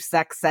group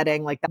sex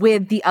setting like that.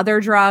 With the other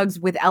drugs,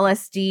 with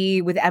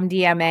LSD, with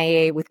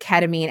MDMA, with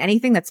ketamine,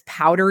 anything that's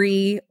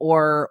powdery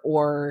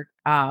or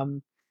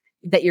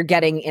that you're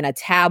getting in a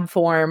tab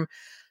form,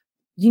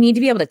 you need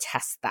to be able to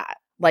test that.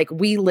 Like,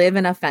 we live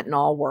in a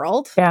fentanyl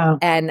world. Yeah.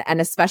 And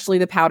especially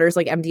the powders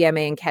like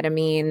MDMA and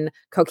ketamine,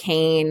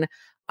 cocaine,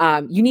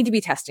 you need to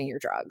be testing your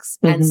drugs.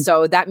 Mm-hmm. And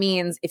so that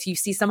means if you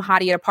see some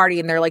hottie at a party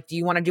and they're like, do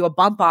you want to do a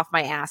bump off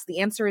my ass? The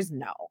answer is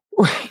no.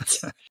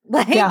 Right.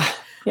 Like,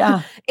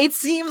 Yeah. it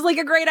seems like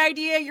a great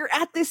idea. You're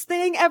at this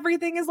thing.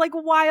 Everything is like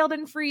wild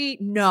and free.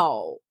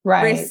 No.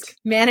 Right. Risk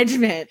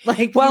management.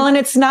 Like, Well, and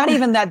it's not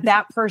even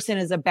that person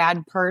is a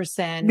bad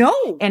person. No.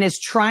 And is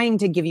trying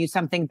to give you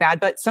something bad,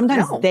 but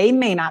sometimes they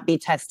may not be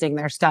testing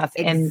their stuff.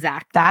 Exactly. And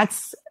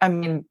that's,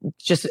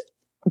 just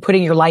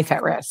putting your life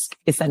at risk,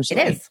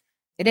 essentially.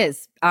 It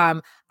is.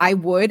 I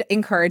would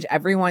encourage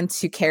everyone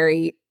to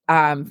carry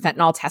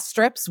fentanyl test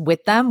strips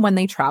with them when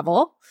they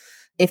travel.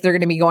 If they're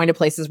going to be going to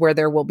places where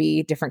there will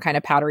be different kind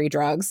of powdery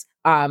drugs,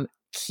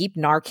 keep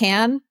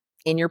Narcan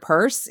in your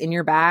purse, in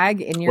your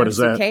bag, in your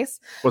suitcase.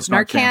 What's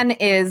Narcan?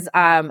 Is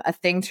a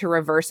thing to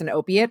reverse an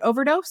opiate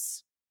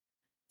overdose.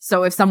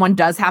 So if someone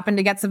does happen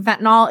to get some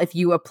fentanyl, if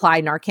you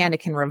apply Narcan,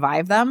 it can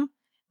revive them.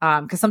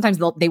 Because sometimes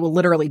they will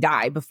literally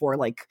die before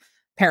like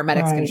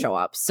paramedics can show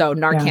up. So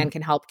Narcan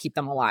can help keep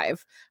them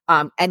alive.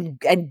 And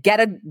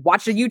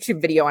watch a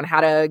YouTube video on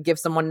how to give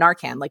someone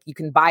Narcan. Like you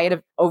can buy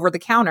it over the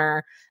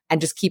counter and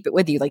just keep it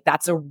with you. Like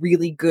that's a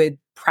really good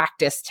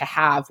practice to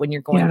have when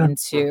you're going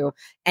into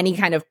any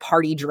kind of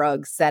party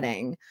drug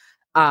setting.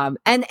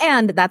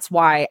 And that's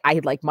why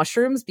I like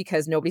mushrooms,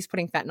 because nobody's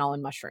putting fentanyl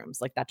in mushrooms.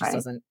 Like that just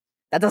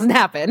doesn't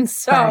happen.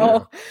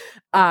 So,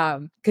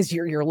 cause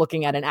you're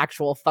looking at an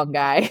actual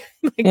fungi.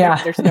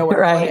 Like there's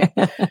nowhere to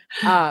put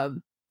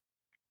it.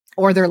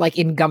 Or they're like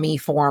in gummy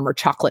form or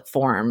chocolate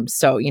form.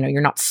 So,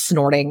 you're not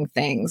snorting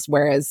things.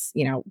 Whereas,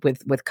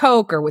 with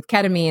Coke or with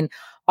ketamine,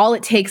 all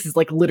it takes is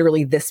like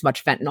literally this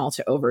much fentanyl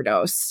to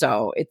overdose.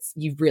 So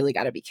you've really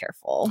got to be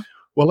careful.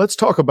 Well, let's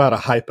talk about a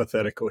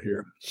hypothetical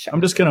here. Sure.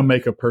 I'm just going to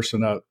make a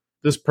person up.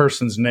 This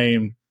person's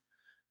name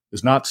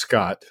is not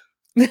Scott.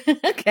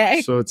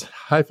 Okay. So it's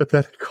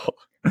hypothetical.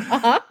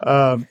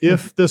 Uh-huh.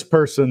 If this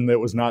person that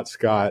was not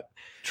Scott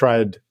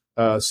tried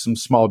some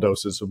small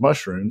doses of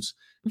mushrooms,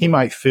 he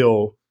might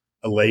feel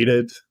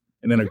elated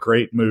and in a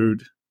great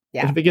mood.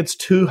 Yeah. And if it gets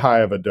too high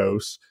of a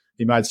dose,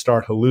 he might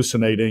start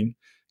hallucinating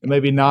and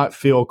maybe not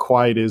feel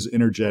quite as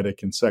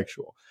energetic and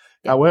sexual.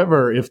 Yeah.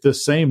 However, if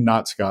this same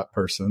not Scott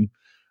person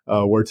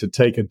were to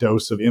take a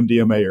dose of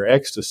MDMA or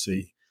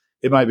ecstasy,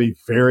 it might be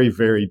very,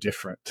 very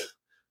different.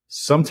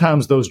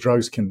 Sometimes those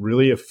drugs can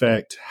really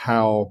affect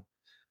how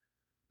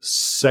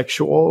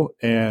sexual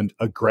and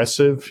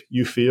aggressive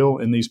you feel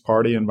in these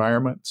party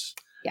environments.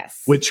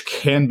 Yes. Which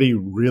can be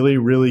really,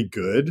 really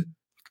good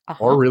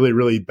or really,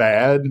 really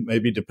bad,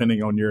 maybe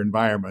depending on your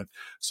environment.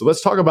 So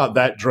let's talk about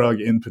that drug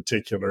in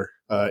particular,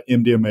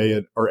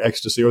 MDMA or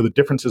ecstasy, or the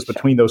differences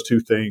between those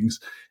two things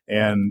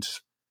and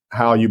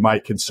how you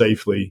could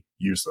safely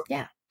use them.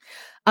 Yeah.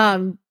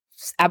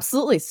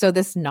 Absolutely. So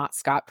this not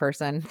Scott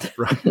person,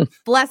 right.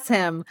 Bless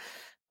him,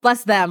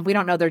 bless them. We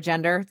don't know their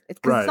gender. It's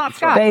not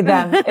Scott. They,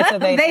 them. It's a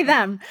they,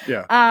 them.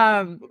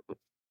 Yeah.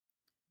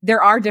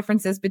 There are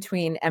differences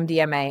between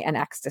MDMA and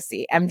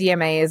ecstasy.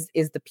 MDMA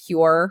is the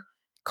pure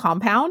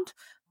compound.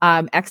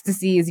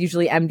 Ecstasy is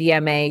usually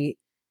MDMA,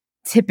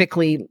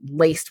 typically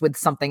laced with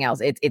something else.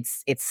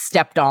 It's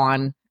stepped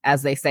on,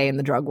 as they say in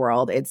the drug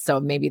world. So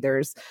maybe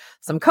there's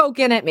some coke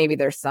in it, maybe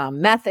there's some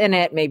meth in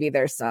it, maybe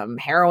there's some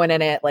heroin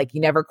in it. Like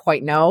you never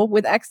quite know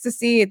with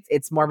ecstasy.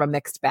 It's more of a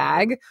mixed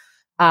bag.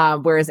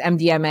 Whereas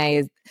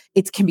MDMA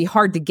it can be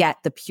hard to get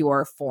the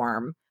pure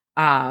form.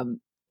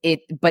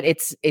 But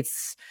it's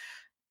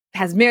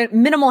has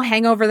minimal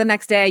hangover the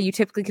next day. You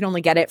typically can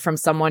only get it from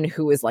someone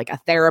who is like a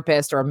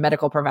therapist or a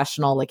medical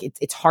professional. Like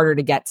it's harder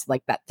to get to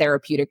like that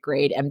therapeutic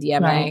grade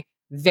MDMA. Right.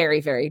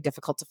 Very, very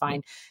difficult to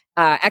find.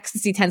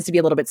 Ecstasy tends to be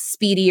a little bit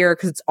speedier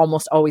because it's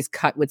almost always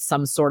cut with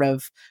some sort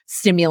of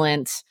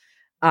stimulant.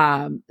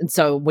 And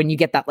so when you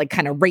get that like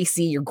kind of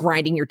racy, you're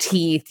grinding your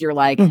teeth, you're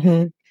like,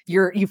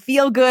 you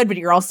feel good, but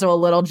you're also a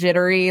little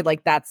jittery.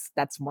 Like that's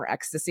more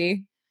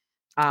ecstasy.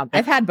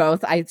 I've had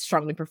both. I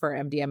strongly prefer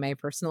MDMA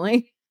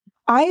personally.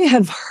 I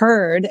have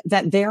heard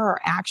that there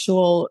are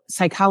actual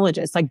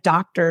psychologists, like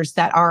doctors,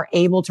 that are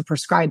able to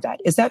prescribe that.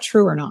 Is that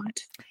true or not?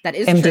 That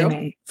is MDMA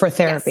true. For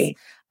therapy.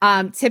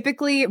 Yes.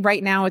 Typically,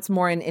 right now, it's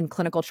more in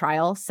clinical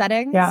trial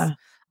settings. Yeah.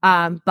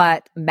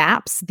 But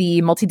MAPS,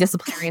 the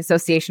Multidisciplinary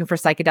Association for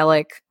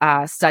Psychedelic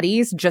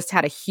Studies, just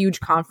had a huge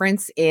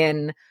conference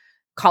in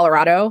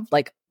Colorado,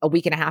 like a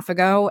week and a half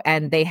ago,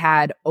 and they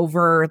had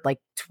over like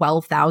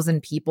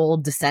 12,000 people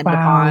descend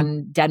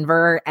upon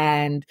Denver,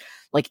 and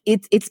like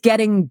it's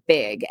getting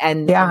big,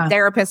 and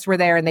therapists were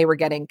there and they were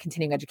getting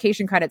continuing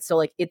education credits. So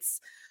like it's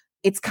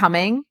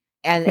coming,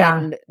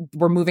 and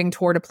we're moving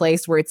toward a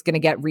place where it's going to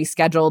get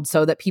rescheduled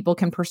so that people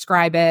can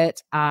prescribe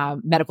it.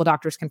 Medical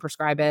doctors can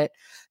prescribe it.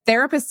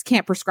 Therapists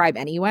can't prescribe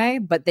anyway,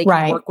 but they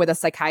can work with a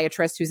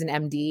psychiatrist who's an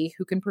MD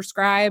who can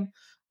prescribe.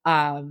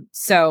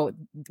 So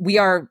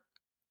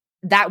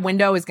that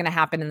window is going to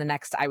happen in the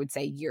next, I would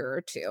say, year or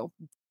two.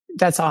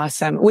 That's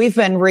awesome. We've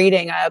been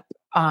reading up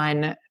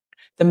on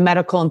the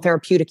medical and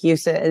therapeutic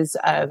uses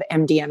of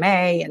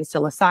MDMA and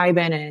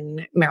psilocybin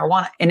and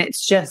marijuana, and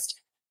it's just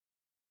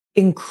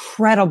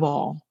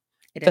incredible.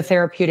 The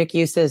therapeutic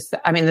uses.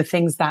 I mean, the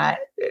things that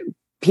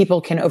people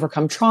can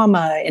overcome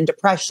trauma and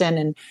depression,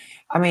 and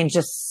I mean,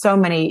 just so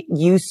many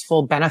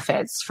useful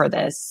benefits for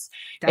this.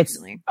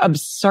 Definitely. It's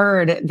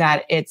absurd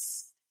that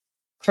it's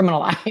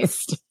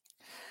criminalized.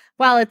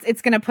 Well,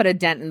 it's going to put a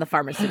dent in the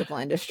pharmaceutical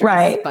industry,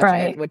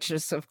 budget, which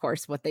is, of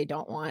course, what they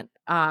don't want.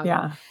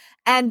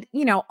 And,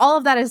 all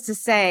of that is to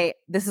say,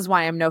 this is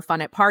why I'm no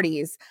fun at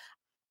parties.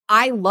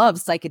 I love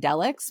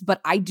psychedelics,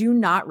 but I do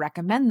not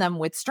recommend them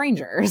with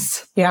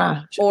strangers.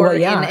 Yeah. Or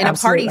in a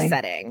party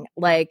setting.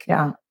 Like,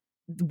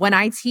 when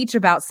I teach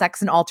about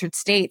sex and altered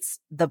states,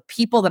 the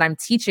people that I'm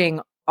teaching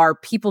are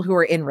people who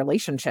are in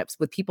relationships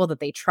with people that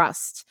they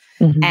trust.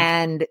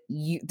 And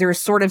there's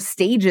sort of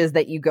stages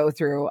that you go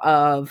through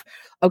of,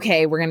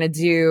 okay, we're going to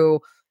do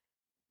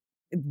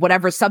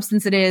whatever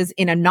substance it is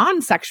in a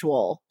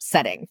non-sexual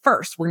setting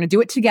first. We're going to do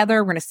it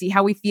together. We're going to see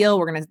how we feel.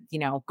 We're going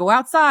to, go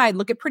outside,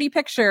 look at pretty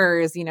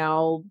pictures,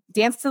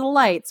 dance to the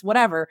lights,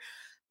 whatever.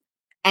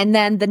 And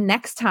then the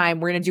next time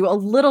we're going to do a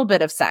little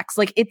bit of sex.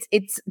 Like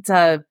it's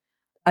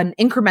an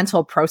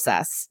incremental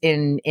process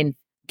in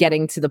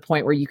getting to the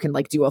point where you can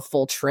like do a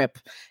full trip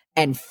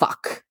and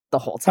fuck the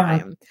whole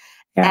time.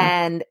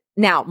 Yeah. And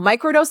now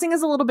microdosing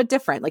is a little bit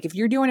different. Like if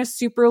you're doing a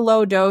super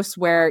low dose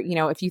where, you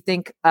know, if you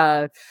think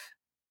a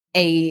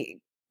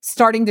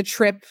starting to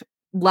trip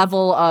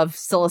level of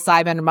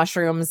psilocybin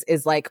mushrooms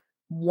is like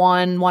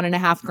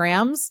 1.5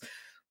 grams,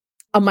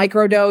 a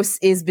microdose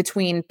is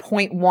between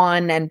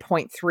 0.1 and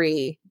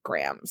 0.3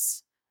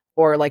 grams,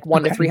 or like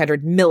 1 to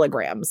 300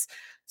 milligrams.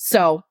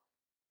 So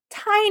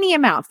tiny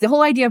amounts. The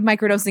whole idea of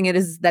microdosing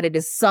is that it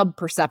is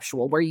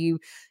sub-perceptual, where you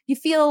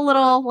feel a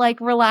little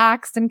like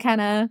relaxed and kind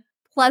of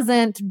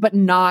pleasant, but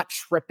not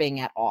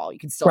tripping at all. You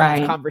can still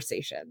have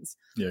conversations.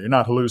 Yeah, you're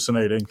not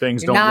hallucinating.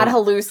 Things you're don't not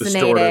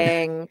hallucinating.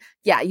 Distorted.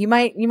 Yeah, you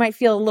might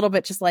feel a little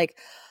bit just like,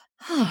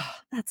 oh,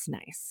 that's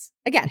nice.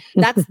 Again,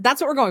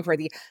 that's what we're going for.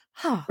 The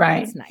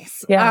that's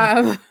nice.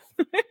 Yeah.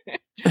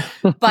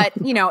 But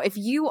you know, if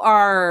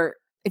you're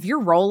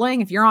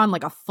rolling, if you're on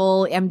like a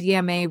full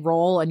MDMA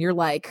roll and you're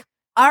like,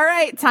 all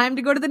right, time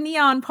to go to the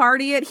neon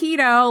party at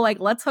Hedo, like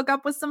let's hook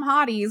up with some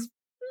hotties.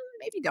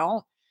 Maybe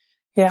don't.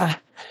 Yeah.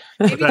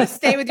 Maybe just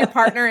stay with your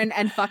partner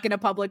and fuck in a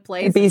public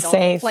place. Be and don't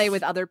safe. Play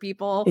with other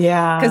people.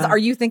 Yeah. Because are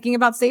you thinking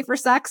about safer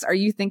sex? Are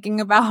you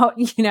thinking about,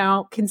 you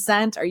know,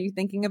 consent? Are you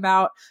thinking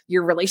about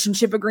your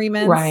relationship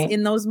agreements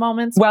in those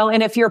moments? Well,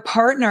 and if your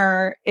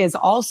partner is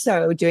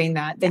also doing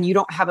that, then you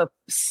don't have a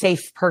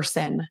safe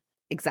person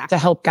to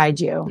help guide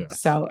you. Yeah.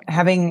 So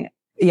having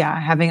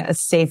a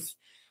safe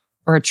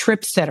or a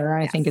trip sitter,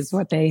 I think is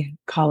what they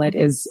call it,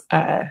 is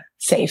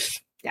safe.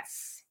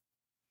 Yes.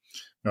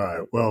 All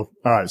right. Well,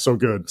 all right. So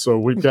good. So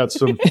we've got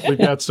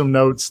some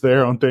notes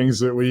there on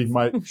things that we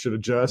should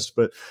adjust,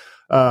 but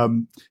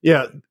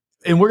yeah.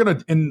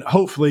 And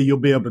hopefully you'll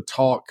be able to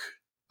talk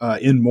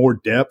in more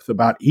depth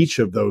about each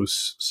of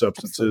those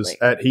substances.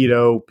 Absolutely. At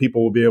Hedo.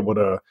 People will be able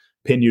to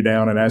pin you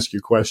down and ask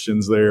you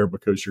questions there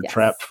because you're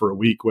trapped for a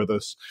week with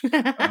us.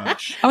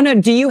 Oh no.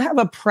 Do you have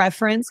a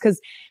preference?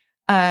 Because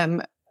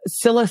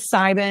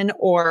psilocybin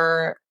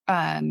or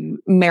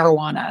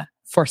marijuana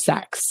for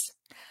sex?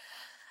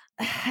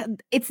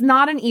 It's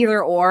not an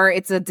either or.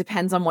 It's a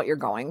depends on what you're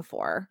going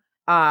for.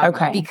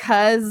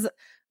 Because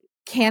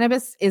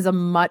cannabis is a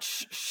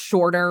much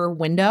shorter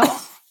window.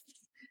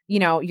 You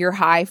know, you're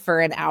high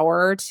for an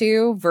hour or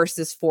two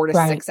versus 4 to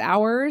 6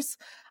 hours.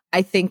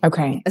 I think,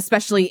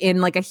 especially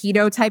in like a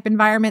Hedo type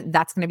environment,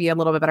 that's going to be a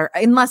little bit better.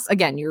 Unless,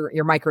 again,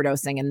 you're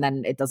microdosing and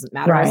then it doesn't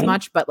matter as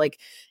much. But like,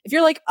 if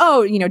you're like,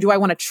 oh, you know, do I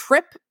want to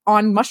trip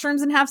on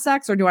mushrooms and have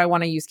sex, or do I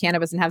want to use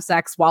cannabis and have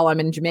sex while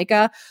I'm in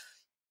Jamaica?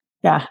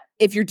 Yeah.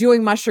 If you're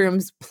doing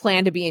mushrooms,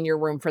 plan to be in your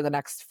room for the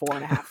next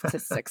 4.5 to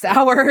 6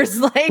 hours.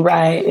 Like,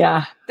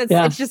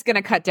 it's just going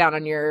to cut down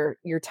on your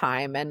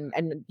time. And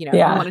you know, you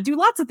want to do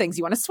lots of things.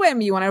 You want to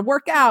swim, you want to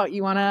work out,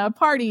 you want to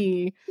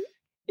party.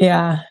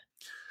 Yeah.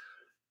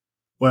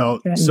 Well,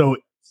 so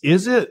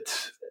it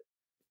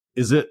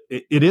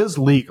is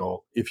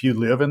legal if you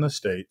live in the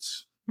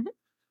States,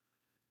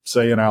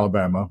 say in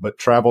Alabama, but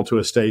travel to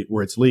a state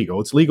where it's legal.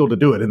 It's legal to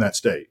do it in that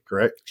state,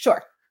 correct?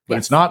 Sure. But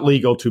it's not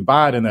legal to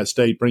buy it in that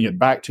state, bring it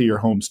back to your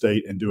home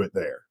state and do it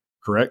there,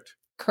 correct?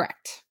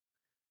 Correct.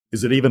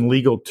 Is it even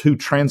legal to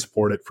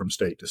transport it from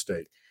state to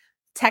state?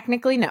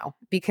 Technically, no,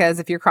 because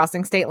if you're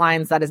crossing state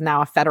lines, that is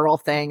now a federal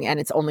thing and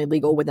it's only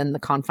legal within the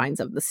confines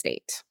of the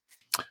state.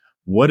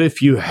 What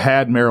if you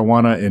had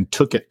marijuana and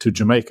took it to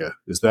Jamaica?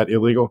 Is that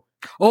illegal?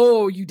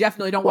 Oh, you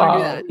definitely don't want to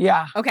do that.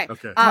 Yeah. Okay.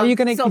 How are you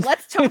gonna? So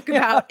let's talk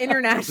about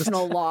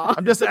international law.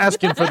 I'm just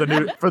asking for the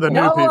new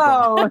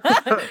people.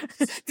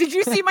 Did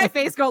you see my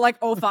face go like,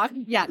 oh fuck?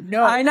 Yeah,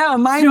 no. I know,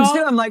 mine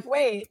too. I'm like,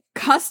 wait.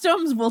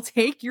 Customs will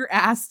take your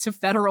ass to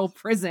federal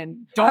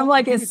prison. I'm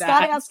like, is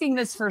Scott asking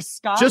this for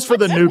Scott? Just for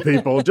the new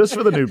people. Just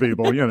for the new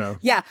people, you know.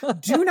 Yeah.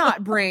 Do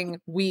not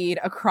bring weed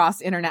across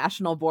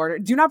international border.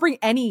 Do not bring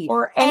any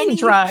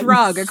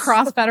drug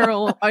across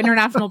federal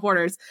international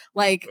borders.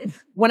 Like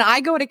when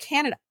I go to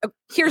Canada,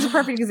 here's a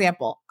perfect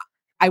example.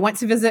 I went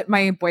to visit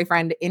my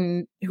boyfriend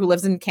who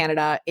lives in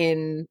Canada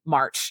in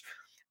March.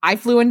 I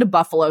flew into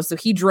Buffalo, so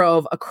he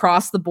drove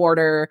across the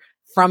border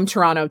from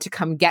Toronto to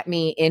come get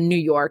me in New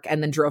York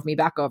and then drove me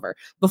back over.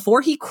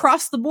 Before he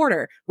crossed the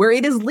border, where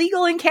it is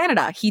legal in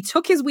Canada, he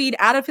took his weed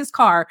out of his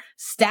car,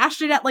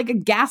 stashed it at like a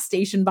gas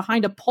station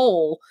behind a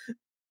pole,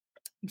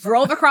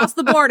 drove across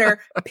the border,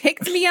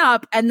 picked me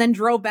up, and then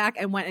drove back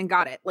and went and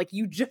got it. Like,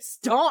 you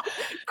just don't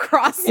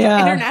cross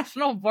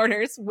international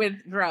borders with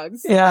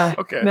drugs. Yeah.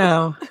 Okay.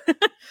 No.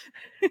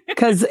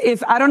 Because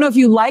I don't know if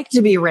you like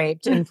to be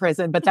raped in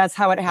prison, but that's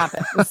how it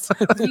happens.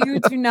 You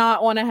do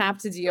not want to have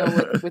to deal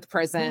with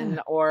prison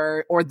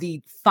or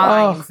the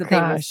fines that they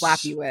will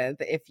slap you with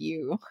if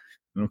you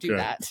do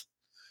that.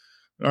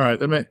 All right.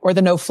 Or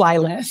the no-fly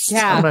list.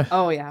 Yeah.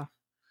 Yeah.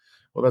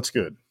 Well, that's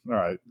good. All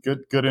right.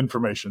 Good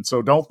information.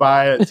 So don't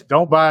buy it.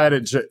 Don't buy it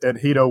at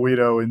Hedo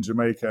Weedo in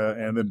Jamaica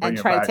and then bring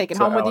it back to take it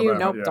home with Alabama. you.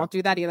 Nope. Don't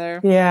do that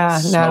either. Yeah.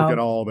 Smoke it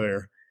all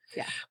there.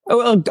 Yeah.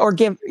 Or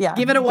give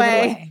it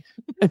away.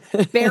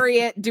 Bury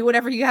it. Do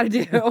whatever you got to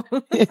do.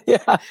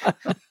 Yeah.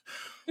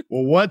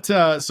 Well,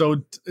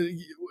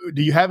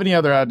 do you have any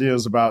other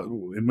ideas about,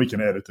 and we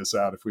can edit this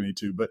out if we need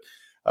to, but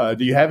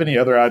do you have any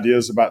other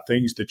ideas about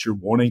things that you're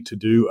wanting to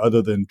do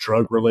other than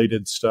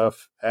drug-related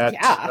stuff at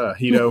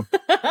Hedo?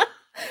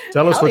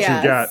 Tell us what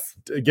you've got.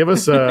 Give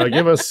us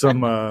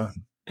some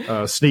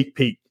sneak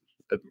peek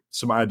at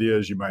some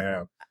ideas you may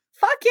have.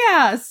 Fuck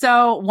yeah.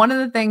 So one of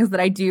the things that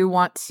I do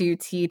want to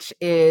teach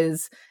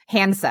is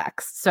hand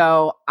sex.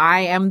 So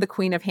I am the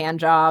queen of hand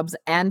jobs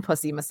and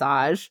pussy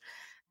massage.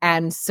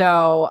 And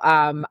so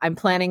I'm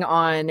planning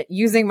on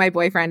using my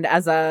boyfriend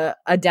as a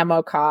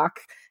demo cock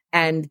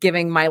and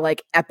giving my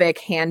like epic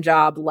hand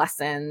job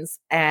lessons,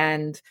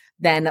 and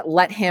then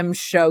let him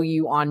show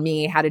you on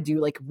me how to do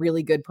like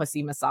really good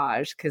pussy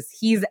massage, because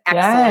he's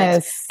excellent.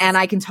 Yes. And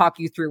I can talk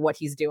you through what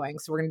he's doing.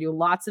 So we're going to do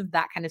lots of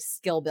that kind of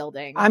skill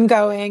building. I'm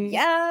going.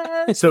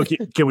 Yes. So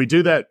can we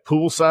do that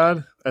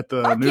poolside at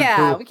the new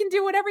pool? We can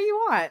do whatever you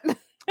want.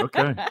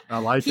 Okay. I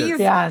like it.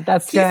 Yeah,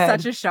 that's he's good.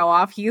 Such a show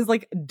off. He's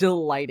like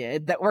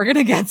delighted that we're going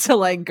to get to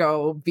like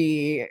go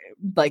be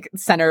like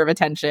center of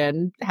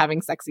attention,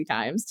 having sexy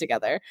times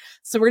together.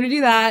 So we're going to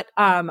do that.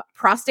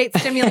 Prostate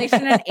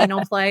stimulation and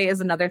anal play is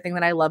another thing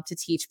that I love to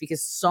teach,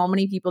 because so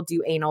many people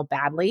do anal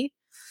badly,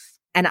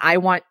 and I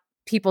want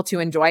people to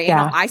enjoy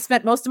anal. I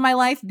spent most of my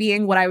life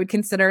being what I would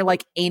consider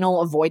like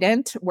anal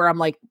avoidant, where I'm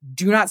like,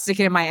 do not stick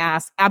it in my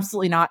ass.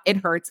 Absolutely not. It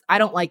hurts. I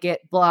don't like it.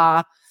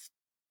 Blah.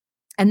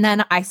 And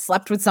then I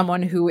slept with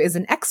someone who is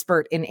an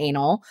expert in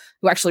anal,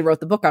 who actually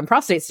wrote the book on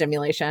prostate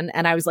stimulation.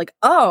 And I was like,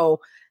 oh,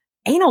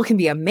 anal can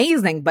be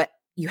amazing, but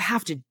you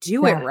have to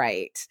do it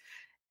right.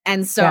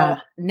 And so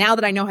now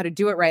that I know how to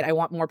do it right, I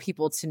want more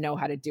people to know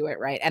how to do it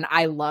right. And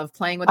I love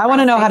playing with I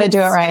want to know how to do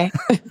it right.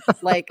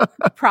 Like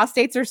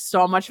prostates are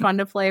so much fun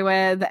to play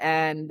with.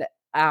 And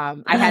I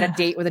had a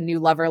date with a new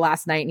lover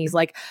last night, and he's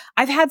like,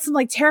 I've had some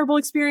like terrible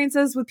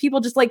experiences with people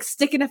just like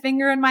sticking a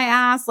finger in my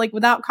ass, like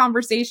without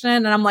conversation.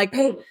 And I'm like,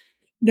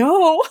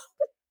 no,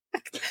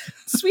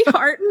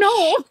 sweetheart,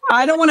 no.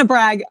 I don't want to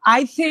brag.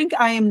 I think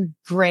I am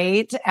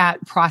great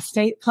at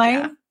prostate play.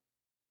 Yeah.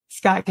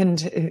 Scott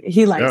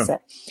he likes it.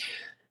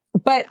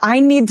 But I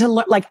need to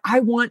look like,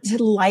 I want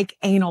to like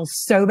anal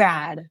so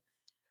bad,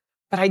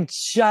 but I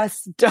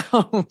just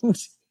don't.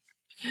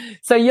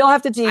 So you'll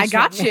have to teach me. I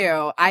got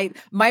you.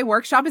 My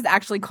workshop is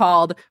actually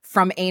called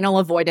From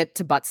Anal Avoidant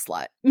to Butt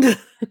Slut.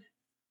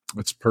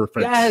 That's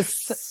perfect.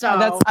 Yes.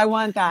 So I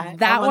want that.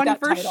 That one that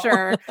for title.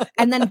 sure.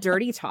 And then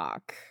dirty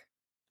talk.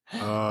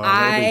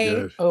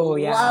 I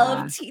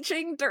love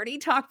teaching dirty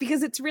talk,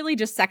 because it's really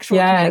just sexual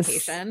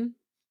communication.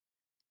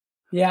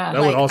 Yeah.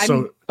 That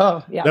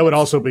would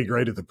also be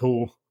great at the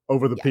pool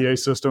over the PA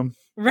system.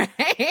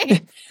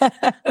 Right.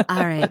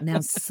 All right. Now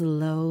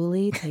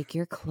slowly take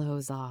your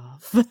clothes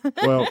off.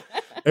 Well,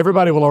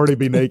 everybody will already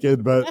be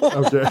naked, but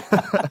okay.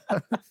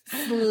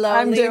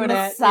 Slowly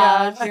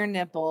massage your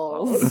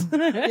nipples.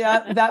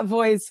 Yeah, that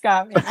voice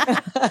got me.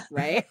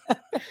 Right.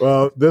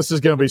 Well, this is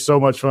going to be so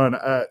much fun.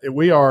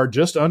 We are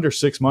just under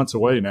 6 months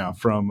away now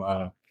from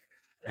the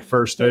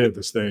first day of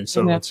this thing.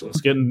 So it's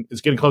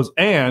getting close.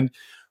 And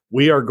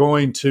we are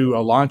going to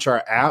launch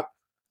our app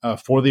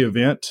for the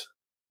event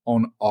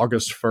on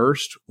August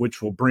 1st,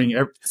 which will bring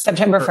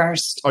September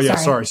 1st. Oh yeah,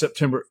 sorry,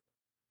 September.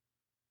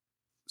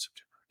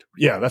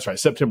 Yeah, that's right,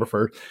 September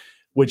 1st.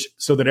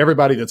 So that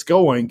everybody that's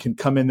going can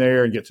come in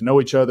there and get to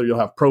know each other. You'll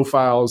have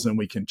profiles, and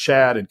we can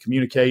chat and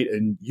communicate,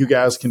 and you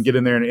guys can get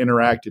in there and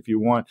interact if you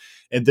want.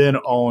 And then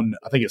on,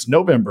 I think it's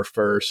November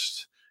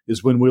 1st,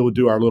 is when we will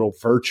do our little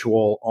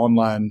virtual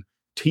online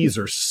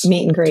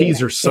meet and greet,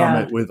 teaser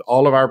summit with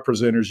all of our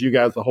presenters. You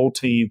guys, the whole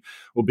team,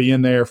 will be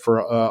in there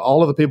for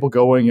all of the people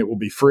going. It will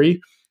be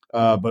free.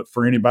 But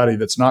for anybody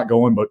that's not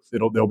going, but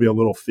there'll be a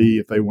little fee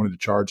if they wanted to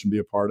charge and be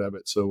a part of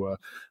it. So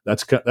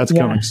that's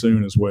coming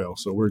soon as well.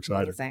 So we're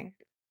excited. Amazing.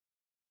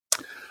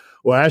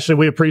 Well, Ashley,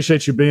 we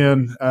appreciate you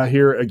being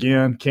here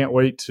again. Can't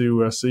wait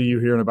to see you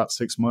here in about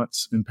 6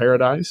 months in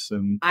paradise.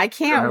 And I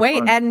can't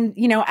wait. Fun. And,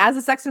 as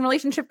a sex and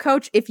relationship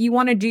coach, if you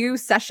want to do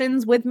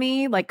sessions with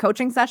me, like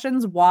coaching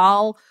sessions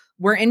while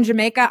we're in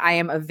Jamaica, I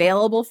am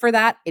available for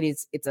that.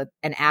 It's an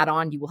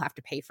add-on. You will have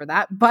to pay for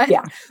that. But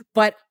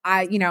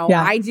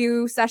I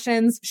do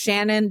sessions.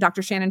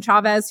 Dr. Shannon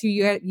Chavez, who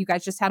you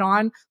guys just had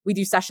on, we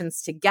do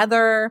sessions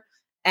together.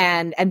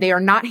 And they are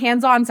not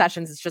hands-on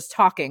sessions. It's just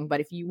talking.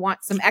 But if you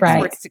want some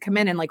experts to come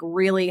in and like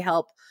really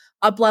help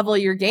up-level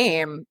your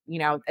game,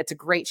 it's a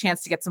great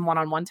chance to get some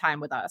one-on-one time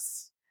with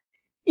us.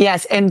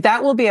 Yes. And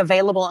that will be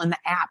available in the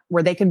app,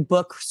 where they can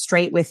book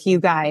straight with you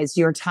guys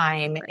your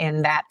time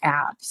in that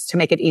app to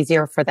make it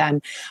easier for them.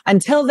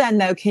 Until then,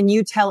 though, can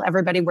you tell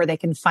everybody where they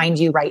can find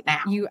you right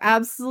now? You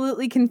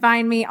absolutely can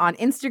find me on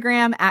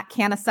Instagram at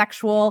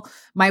Cannasexual.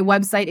 My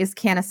website is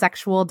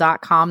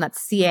cannasexual.com.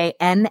 That's CANNASEXUAL.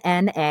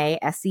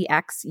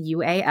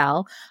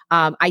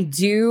 I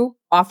do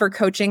offer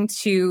coaching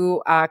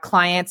to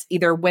clients,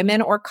 either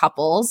women or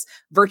couples,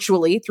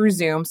 virtually through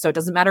Zoom. So it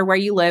doesn't matter where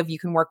you live, you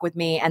can work with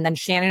me. And then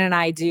Shannon and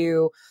I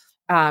do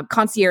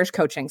concierge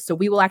coaching. So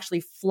we will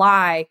actually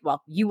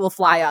you will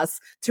fly us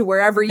to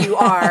wherever you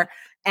are.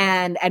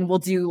 And we'll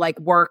do like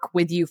work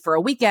with you for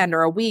a weekend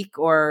or a week,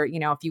 or,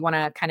 if you want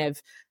to kind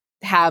of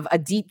have a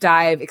deep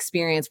dive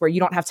experience where you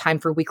don't have time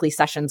for weekly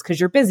sessions because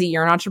you're busy,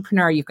 you're an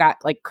entrepreneur, you've got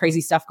like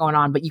crazy stuff going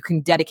on, but you can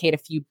dedicate a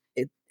few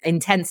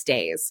intense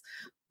days.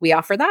 We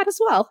offer that as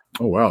well.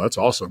 Oh, wow. That's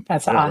awesome.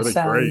 That's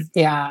awesome. Great.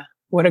 Yeah.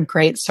 What a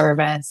great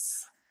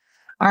service.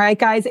 All right,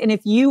 guys. And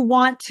if you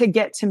want to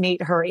get to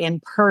meet her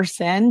in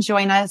person,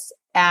 join us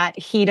at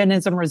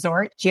Hedonism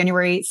Resort,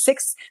 January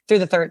 6th through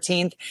the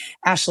 13th.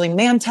 Ashley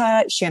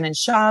Manta, Shannon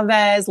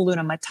Chavez,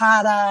 Luna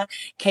Matata,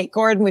 Kate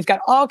Gordon. We've got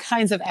all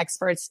kinds of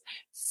experts,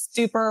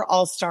 super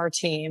all-star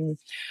team.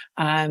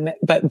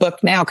 But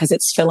book now because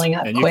it's filling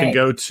up And you quick. can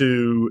go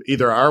to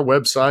either our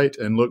website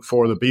and look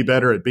for the Be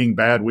Better at Being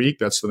Bad Week.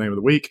 That's the name of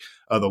the week.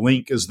 The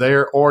link is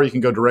there, or you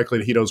can go directly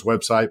to Hedo's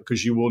website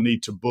because you will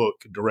need to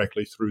book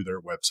directly through their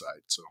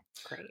website. So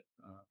great.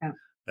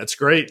 That's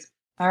great.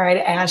 All right,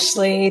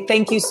 Ashley,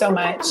 thank you so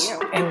much.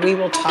 And we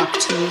will talk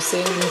to you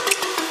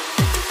soon.